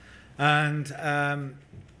them. And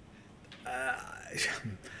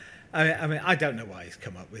I mean, I don't know why he's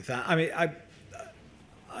come up with that. I mean,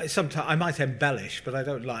 sometimes I might embellish, but I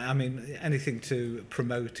don't like. I mean, anything to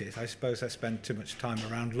promote it. I suppose I spend too much time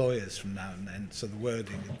around lawyers from now and then, so the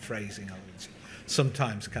wording and phrasing of it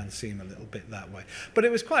sometimes can seem a little bit that way. But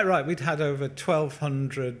it was quite right. We'd had over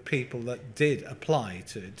 1,200 people that did apply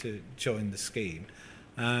to join the scheme,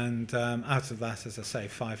 and out of that, as I say,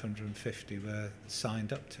 550 were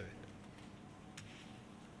signed up to it.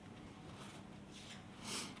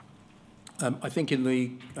 I think in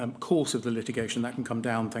the course of the litigation that can come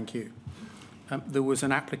down, thank you. there was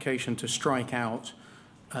an application to strike out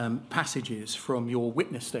passages from your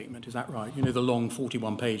witness statement. Is that right? You know, the long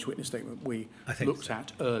 41-page witness statement we looked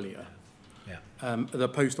at earlier. Yeah. The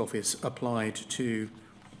Post Office applied to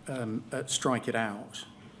strike it out.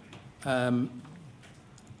 And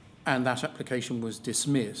that application was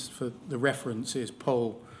dismissed. For the reference is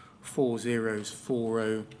Poll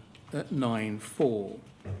 404094.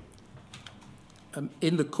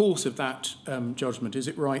 In the course of that judgment, is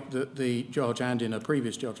it right that the judge, and in a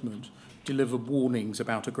previous judgment, delivered warnings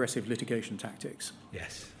about aggressive litigation tactics?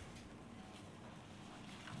 Yes.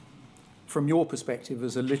 From your perspective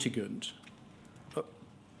as a litigant,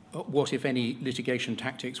 what, if any, litigation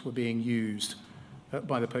tactics were being used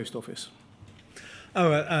by the Post Office?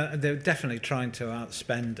 They're definitely trying to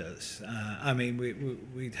outspend us. I mean,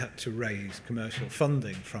 we'd had to raise commercial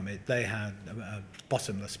funding from it. They had a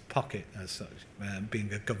bottomless pocket as such,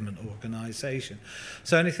 being a government organisation.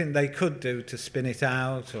 So anything they could do to spin it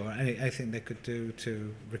out, or anything they could do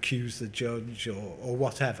to recuse the judge or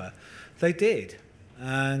whatever, they did.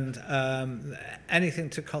 And anything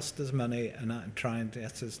to cost us money and try and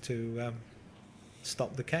get us to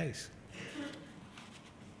stop the case.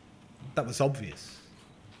 That was obvious.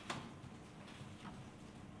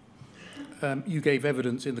 You gave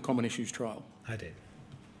evidence in the Common Issues trial. I did.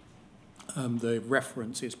 The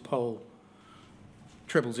reference is Poll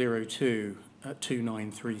 0002 at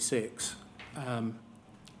 2936.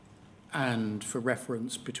 And for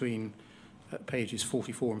reference, between pages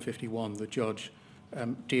 44 and 51, the judge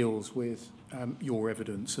deals with your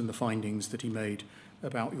evidence and the findings that he made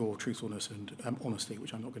about your truthfulness and honesty,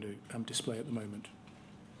 which I'm not going to display at the moment.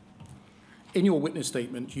 In your witness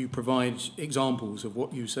statement, you provide examples of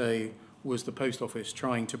what you say was the Post Office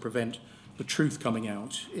trying to prevent the truth coming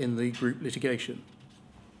out in the group litigation.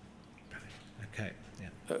 Okay, yeah.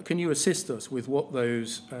 Can you assist us with what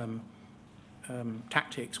those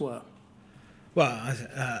tactics were? Well,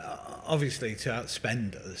 obviously to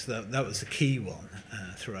outspend us, that was the key one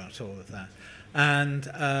throughout all of that. And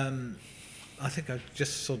I think I've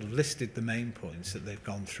just sort of listed the main points that they've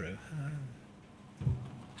gone through.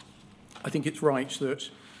 I think it's right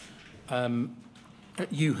that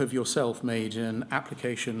you have yourself made an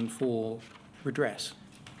application for redress.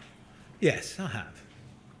 Yes, I have.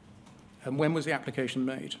 And when was the application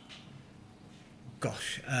made?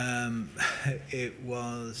 Gosh, it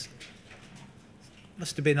must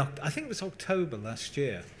have been, I think it was October last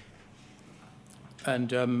year.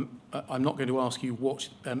 And I'm not going to ask you what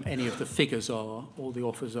any of the figures are or the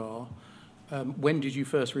offers are. When did you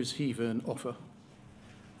first receive an offer?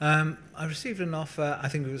 I received an offer, I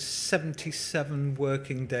think it was 77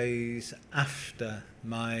 working days after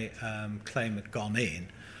my claim had gone in,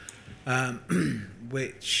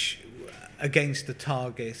 which against the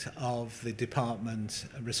target of the department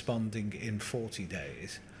responding in 40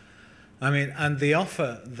 days. I mean, and the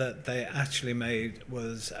offer that they actually made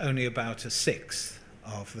was only about a sixth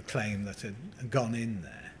of the claim that had gone in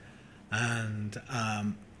there. And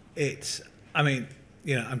I mean,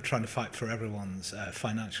 you know, I'm trying to fight for everyone's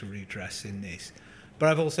financial redress in this. But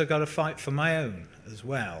I've also got to fight for my own as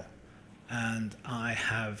well. And I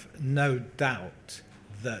have no doubt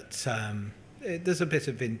that there's a bit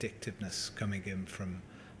of vindictiveness coming in from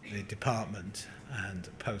the department and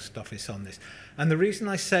Post Office on this. And the reason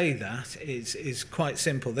I say that is quite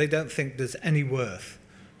simple. They don't think there's any worth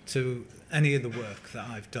to any of the work that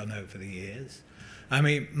I've done over the years. I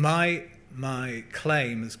mean, my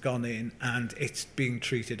claim has gone in and it's being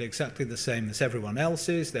treated exactly the same as everyone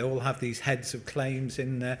else's. They all have these heads of claims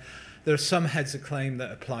in there. There are some heads of claim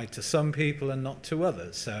that apply to some people and not to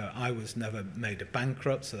others. So I was never made a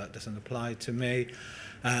bankrupt, so that doesn't apply to me.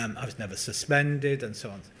 I was never suspended and so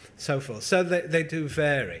on and so forth. So they do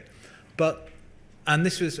vary. And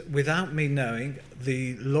this was without me knowing,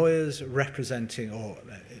 the lawyers representing or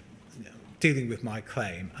dealing with my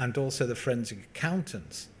claim and also the forensic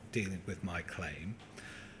accountants dealing with my claim,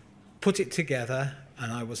 put it together,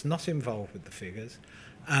 and I was not involved with the figures,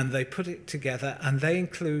 and they put it together and they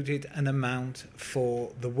included an amount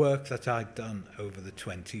for the work that I'd done over the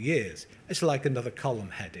 20 years. It's like another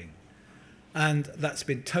column heading. And that's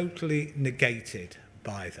been totally negated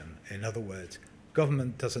by them. In other words,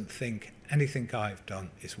 government doesn't think anything I've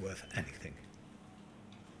done is worth anything.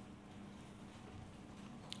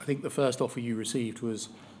 I think the first offer you received was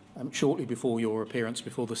shortly before your appearance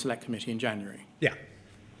before the Select Committee in January. Yeah.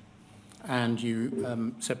 And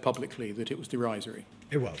you said publicly that it was derisory.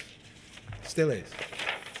 It was. Still is.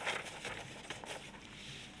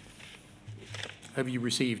 Have you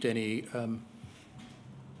received any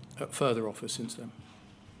further offers since then?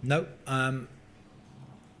 No.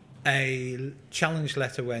 A challenge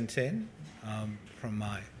letter went in from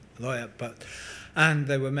my lawyer, and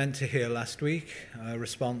they were meant to hear last week a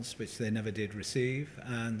response which they never did receive,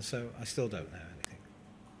 and so I still don't know anything.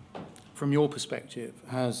 From your perspective,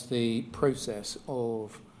 has the process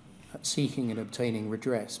of seeking and obtaining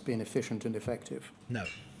redress been efficient and effective? No.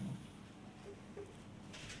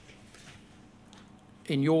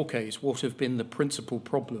 In your case, what have been the principal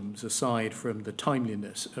problems, aside from the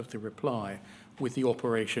timeliness of the reply, with the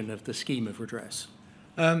operation of the scheme of redress?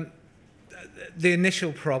 The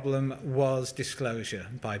initial problem was disclosure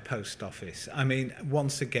by Post Office. I mean,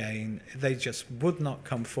 once again, they just would not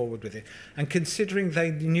come forward with it. And considering they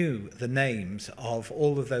knew the names of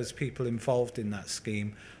all of those people involved in that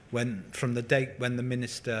scheme from the date when the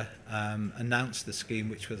Minister announced the scheme,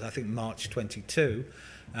 which was, I think, March 22,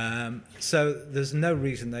 so there's no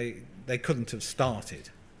reason they couldn't have started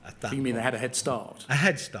at that So you mean point. they had a head start? A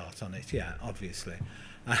head start on it, yeah, obviously.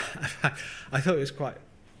 I thought it was quite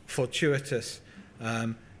fortuitous,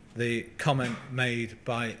 the comment made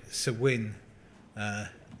by Sir Wynne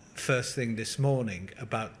first thing this morning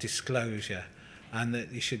about disclosure, and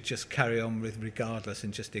that you should just carry on with regardless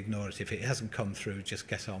and just ignore it. If it hasn't come through, just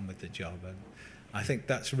get on with the job. And I think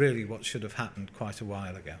that's really what should have happened quite a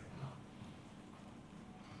while ago.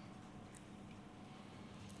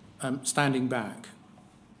 Standing back,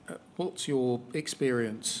 what's your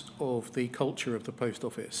experience of the culture of the Post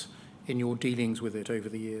Office in your dealings with it over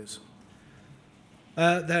the years?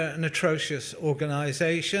 They're an atrocious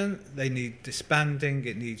organisation. They need disbanding,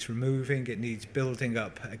 it needs removing, it needs building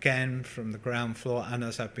up again from the ground floor, and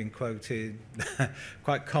as I've been quoted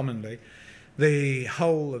quite commonly, the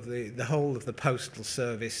whole of the postal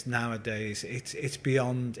service nowadays, it's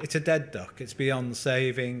a dead duck. It's beyond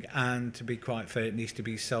saving, and to be quite fair, it needs to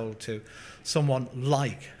be sold to someone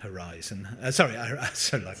like Horizon.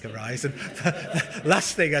 Like Horizon.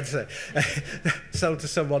 Last thing I'd say, sold to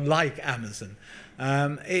someone like Amazon.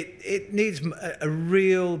 It needs a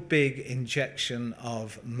real big injection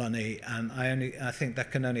of money, and I think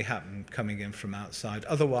that can only happen coming in from outside.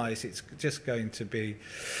 Otherwise, it's just going to be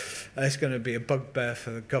a bugbear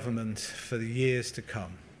for the government for the years to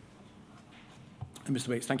come. And Mr.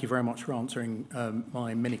 Bates, thank you very much for answering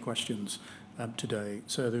my many questions today.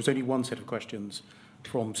 So there's only one set of questions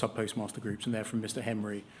from sub-postmaster groups, and they're from Mr.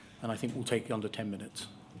 Henry, and I think we'll take under 10 minutes.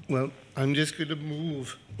 Well, I'm just going to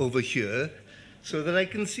move over here so that I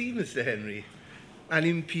can see Mr. Henry,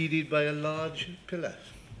 unimpeded by a large pillar.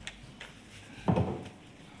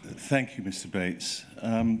 Thank you, Mr. Bates.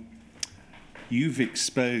 You've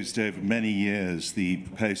exposed over many years the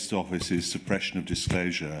Post Office's suppression of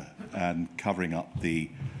disclosure and covering up the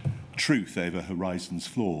truth over Horizon's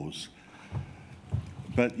flaws.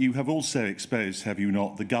 But you have also exposed, have you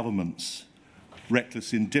not, the government's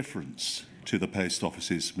reckless indifference to the Post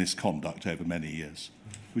Office's misconduct over many years.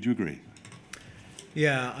 Would you agree?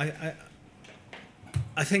 Yeah,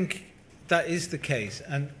 I think that is the case.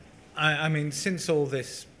 And I mean, since all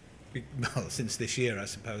this, well, since this year, I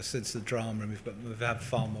suppose, since the drama, we've had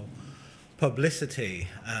far more publicity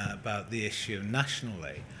about the issue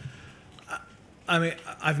nationally. I mean,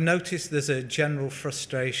 I've noticed there's a general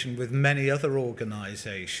frustration with many other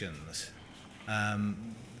organisations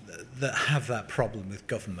that have that problem with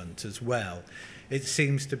government as well. It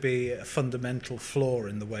seems to be a fundamental flaw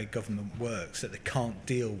in the way government works, that they can't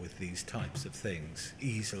deal with these types of things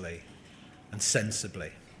easily and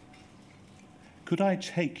sensibly. Could I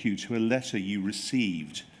take you to a letter you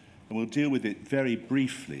received, and we'll deal with it very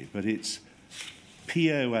briefly, but it's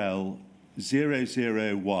POL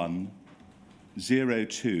 001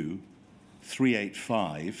 02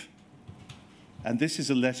 385, and this is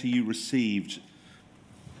a letter you received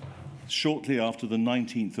shortly after the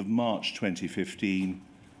 19th of March 2015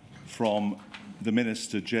 from the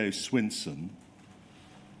Minister Jo Swinson.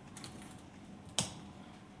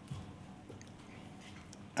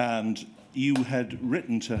 And you had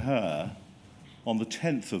written to her on the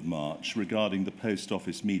 10th of March regarding the Post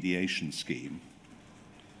Office mediation scheme.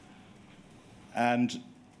 And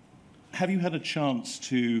have you had a chance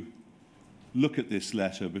to look at this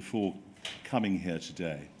letter before coming here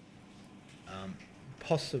today?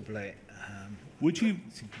 Possibly. Would you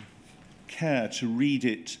care to read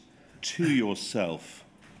it to yourself?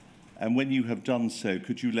 And when you have done so,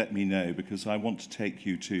 could you let me know? Because I want to take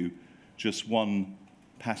you to just one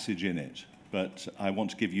passage in it, but I want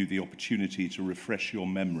to give you the opportunity to refresh your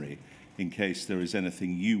memory in case there is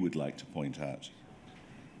anything you would like to point out.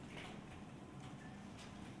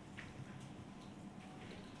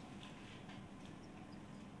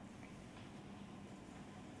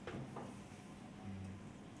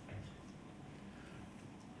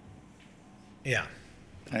 Yeah.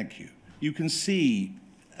 Thank you. You can see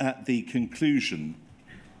at the conclusion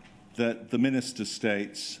that the Minister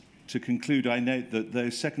states, to conclude, I note that though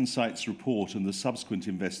Second Sight's report and the subsequent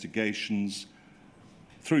investigations,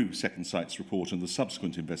 through Second Sight's report and the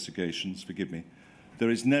subsequent investigations, there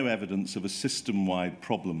is no evidence of a system-wide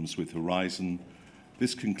problems with Horizon.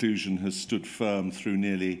 This conclusion has stood firm through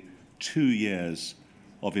nearly 2 years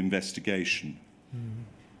of investigation.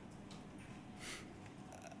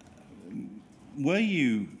 Were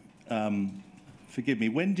you,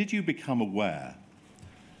 when did you become aware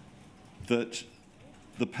that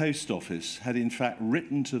the Post Office had in fact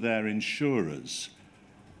written to their insurers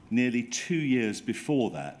nearly 2 years before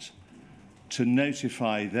that to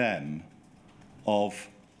notify them of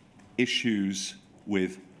issues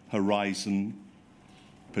with Horizon,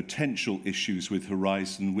 potential issues with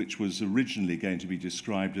Horizon, which was originally going to be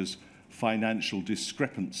described as financial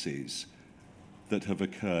discrepancies that have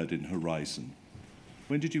occurred in Horizon?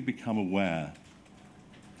 When did you become aware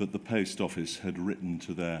that the Post Office had written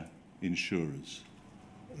to their insurers?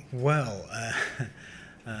 Well,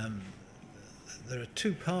 there are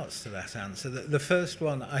two parts to that answer. The first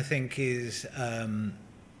one, I think, is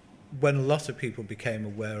when a lot of people became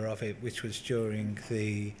aware of it, which was during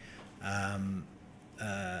the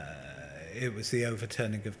it was the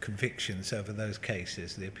overturning of convictions over those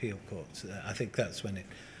cases, the appeal courts. I think that's when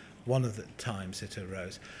one of the times it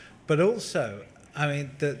arose. But also, I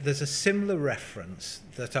mean, there's a similar reference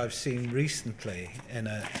that I've seen recently in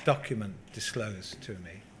a document disclosed to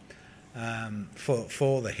me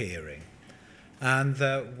for the hearing. And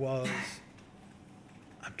there was,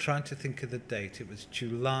 I'm trying to think of the date, it was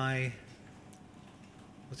July,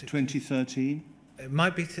 was it 2013? It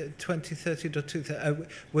might be 2013 or 2013.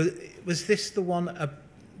 Was this the one,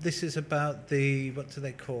 this is about the, what do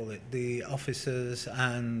they call it, the officers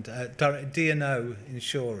and D&O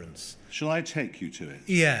insurance. Shall I take you to it?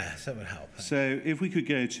 Yeah, that would help. So if we could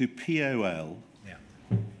go to POL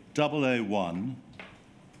 001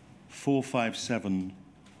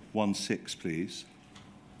 45716, please.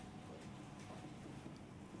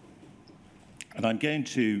 And I'm going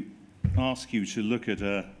to ask you to look at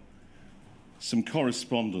some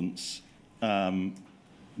correspondence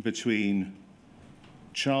between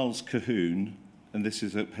Charles Cahoon, and this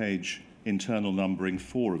is at page internal numbering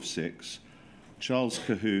 4 of 6, Charles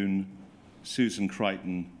Cahoon, Susan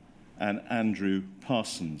Crichton, and Andrew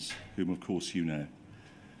Parsons, whom of course you know.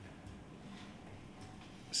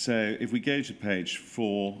 So if we go to page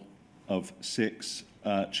 4 of 6,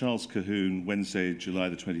 Charles Cahoon, Wednesday, July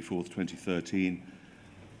the 24th, 2013,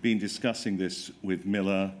 been discussing this with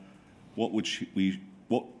Miller, what we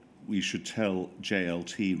should tell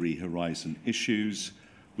JLT re Horizon issues.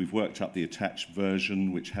 We've worked up the attached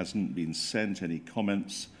version, which hasn't been sent. Any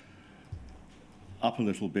comments? Up a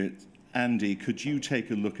little bit. Andy, could you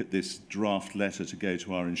take a look at this draft letter to go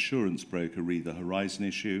to our insurance broker, re the Horizon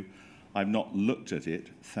issue? I've not looked at it,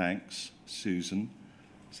 thanks, Susan.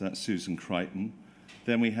 So that's Susan Crichton.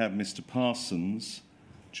 Then we have Mr. Parsons,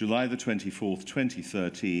 July the 24th,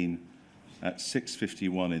 2013, at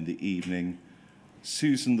 6:51 in the evening.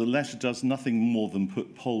 Susan, the letter does nothing more than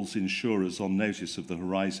put Pol's insurers on notice of the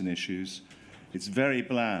Horizon issues. It's very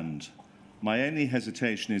bland. My only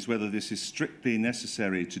hesitation is whether this is strictly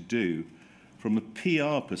necessary to do. From a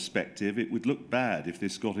PR perspective, it would look bad if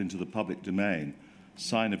this got into the public domain.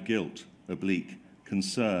 Sign of guilt, oblique,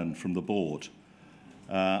 concern from the board.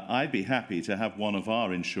 I'd be happy to have one of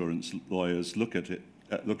our insurance lawyers look at it,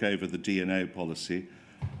 look over the D&O policy,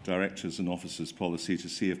 directors and officers policy, to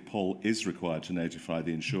see if Pol is required to notify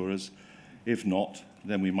the insurers. If not,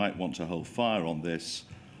 then we might want to hold fire on this.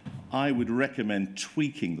 I would recommend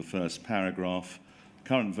tweaking the first paragraph. The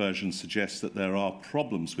current version suggests that there are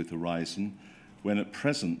problems with Horizon, when at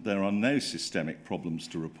present there are no systemic problems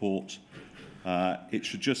to report. It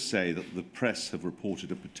should just say that the press have reported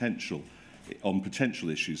potential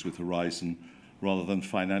issues with Horizon, rather than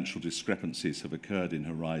financial discrepancies have occurred in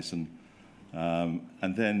Horizon.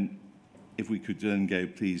 And then, if we could then go,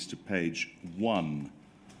 please, to page 1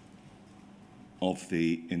 of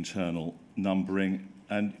the internal numbering.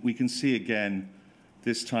 And we can see again,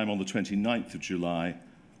 this time on the 29th of July,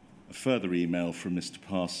 a further email from Mr.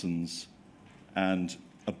 Parsons and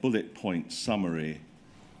a bullet point summary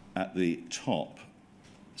at the top,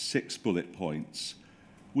 6 bullet points.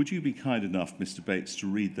 Would you be kind enough, Mr. Bates, to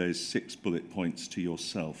read those 6 bullet points to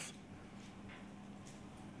yourself?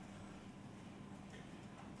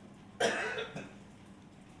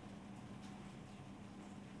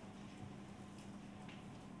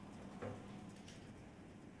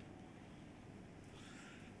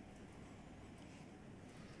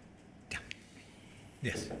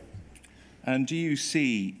 Yes. And do you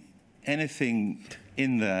see anything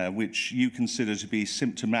in there which you consider to be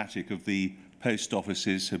symptomatic of the Post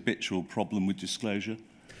Office's habitual problem with disclosure?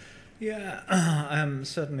 Yeah,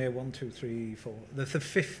 certainly a 1, 2, 3, 4. The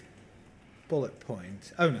fifth bullet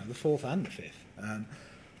point. Oh no, the fourth and the fifth.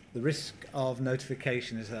 The risk of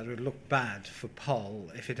notification is that it would look bad for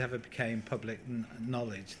Poll if it ever became public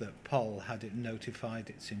knowledge that Poll had it notified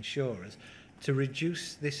its insurers. To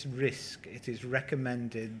reduce this risk, it is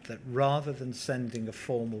recommended that rather than sending a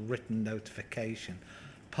formal written notification,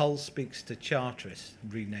 Poll speaks to Charteris,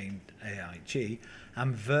 renamed AIG,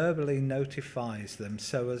 and verbally notifies them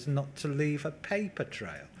so as not to leave a paper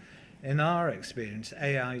trail. In our experience,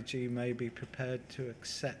 AIG may be prepared to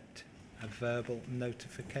accept a verbal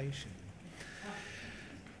notification.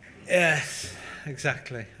 Yes,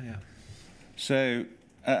 exactly, yeah. So,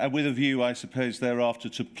 with a view, I suppose, thereafter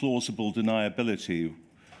to plausible deniability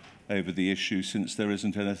over the issue, since there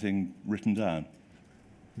isn't anything written down?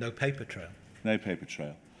 No paper trail. No paper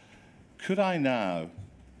trail. Could I now,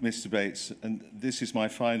 Mr. Bates, and this is my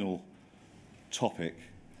final topic,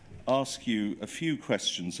 ask you a few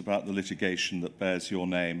questions about the litigation that bears your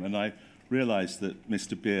name? And I realise that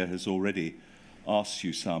Mr. Beer has already asked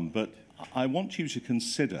you some, but I want you to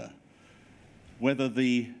consider whether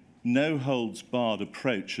the no-holds-barred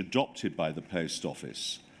approach adopted by the Post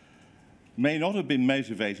Office may not have been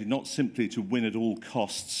motivated not simply to win at all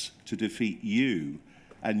costs to defeat you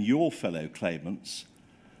and your fellow claimants,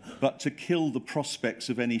 but to kill the prospects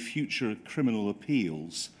of any future criminal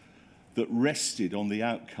appeals that rested on the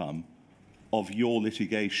outcome of your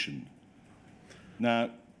litigation.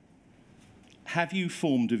 Now, have you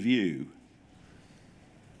formed a view,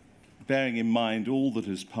 bearing in mind all that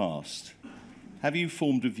has passed, have you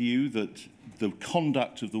formed a view that the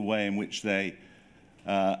conduct of the way in which they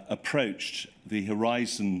approached the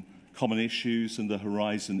Horizon Common Issues and the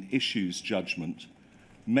Horizon Issues judgment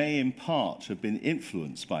may in part have been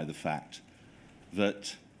influenced by the fact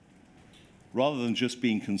that rather than just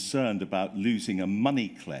being concerned about losing a money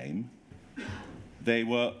claim, they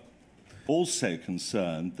were also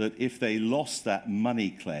concerned that if they lost that money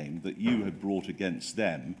claim that you had brought against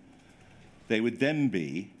them, they would then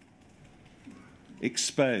be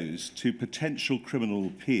exposed to potential criminal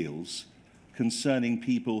appeals concerning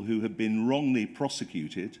people who had been wrongly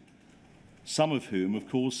prosecuted, some of whom, of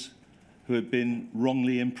course, who had been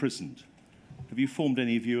wrongly imprisoned. Have you formed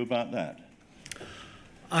any view about that?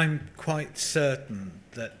 I'm quite certain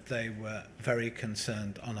that they were very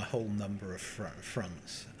concerned on a whole number of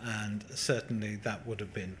fronts, and certainly that would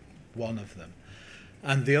have been one of them.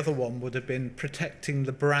 And the other one would have been protecting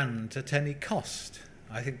the brand at any cost.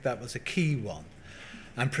 I think that was a key one.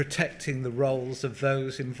 And protecting the roles of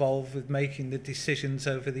those involved with making the decisions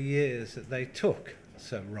over the years that they took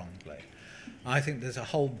so wrongly. I think there's a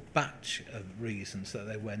whole batch of reasons that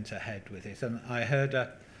they went ahead with it. And I heard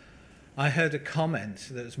a comment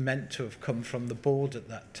that was meant to have come from the board at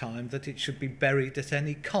that time that it should be buried at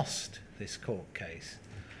any cost, this court case.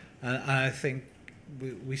 And I think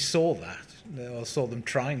we saw that, or saw them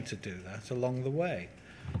trying to do that along the way.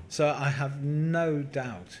 So I have no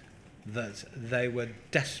doubt that they were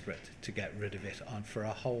desperate to get rid of it for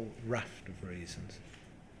a whole raft of reasons.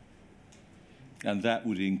 And that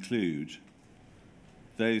would include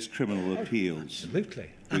those criminal appeals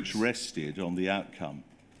which rested on the outcome.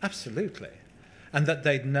 Absolutely. And that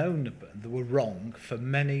they'd known they were wrong for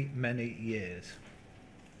many, many years.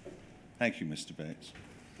 Thank you, Mr. Bates.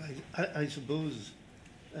 I suppose,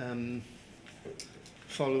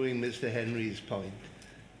 following Mr. Henry's point,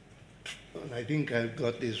 and I think I've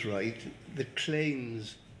got this right, the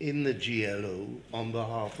claims in the GLO on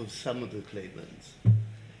behalf of some of the claimants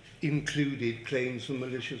included claims for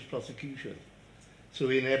malicious prosecution. So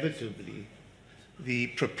inevitably, the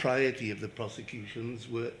propriety of the prosecutions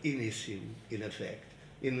were in issue, in effect,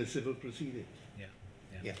 in the civil proceeding.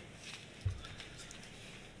 Yeah.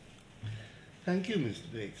 Thank you, Mr.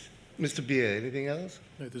 Bates. Mr. Beer, anything else?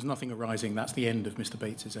 No, there's nothing arising. That's the end of Mr.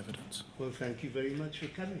 Bates's evidence. Well, thank you very much for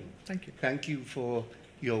coming. Thank you. Thank you for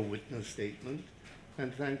your witness statement,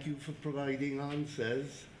 and thank you for providing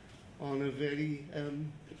answers on a very,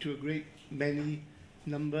 to a great many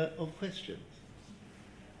number of questions.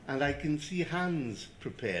 And I can see hands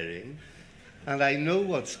preparing, and I know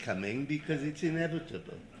what's coming because it's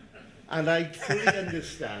inevitable. And I fully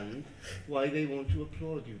understand why they want to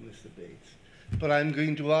applaud you, Mr. Bates. But I'm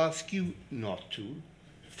going to ask you not to,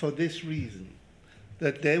 for this reason,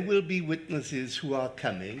 that there will be witnesses who are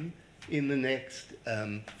coming in the next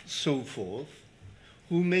so forth,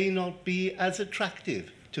 who may not be as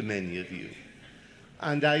attractive to many of you.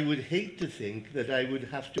 And I would hate to think that I would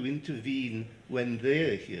have to intervene when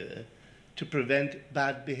they're here to prevent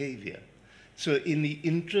bad behavior. So in the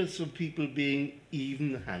interest of people being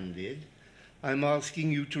even-handed, I'm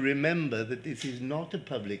asking you to remember that this is not a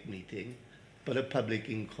public meeting, but a public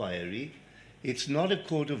inquiry. It's not a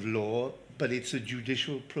court of law, but it's a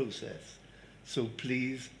judicial process. So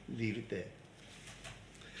please leave it there.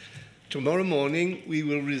 Tomorrow morning, we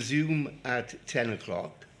will resume at 10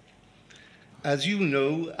 o'clock. As you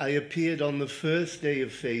know, I appeared on the first day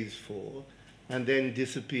of Phase 4 and then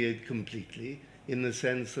disappeared completely, in the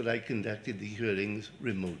sense that I conducted the hearings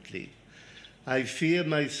remotely. I fear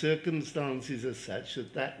my circumstances are such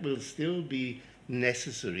that that will still be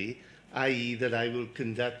necessary, i.e. that I will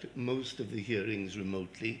conduct most of the hearings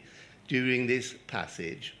remotely during this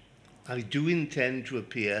passage. I do intend to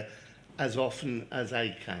appear as often as I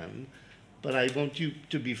can, but I want you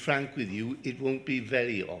to be frank with you, it won't be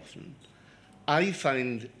very often. I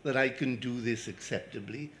find that I can do this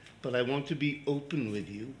acceptably, but I want to be open with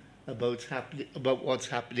you about what's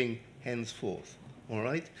happening henceforth, all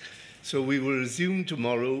right? So we will resume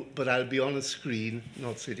tomorrow, but I'll be on a screen,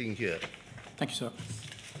 not sitting here. Thank you, sir.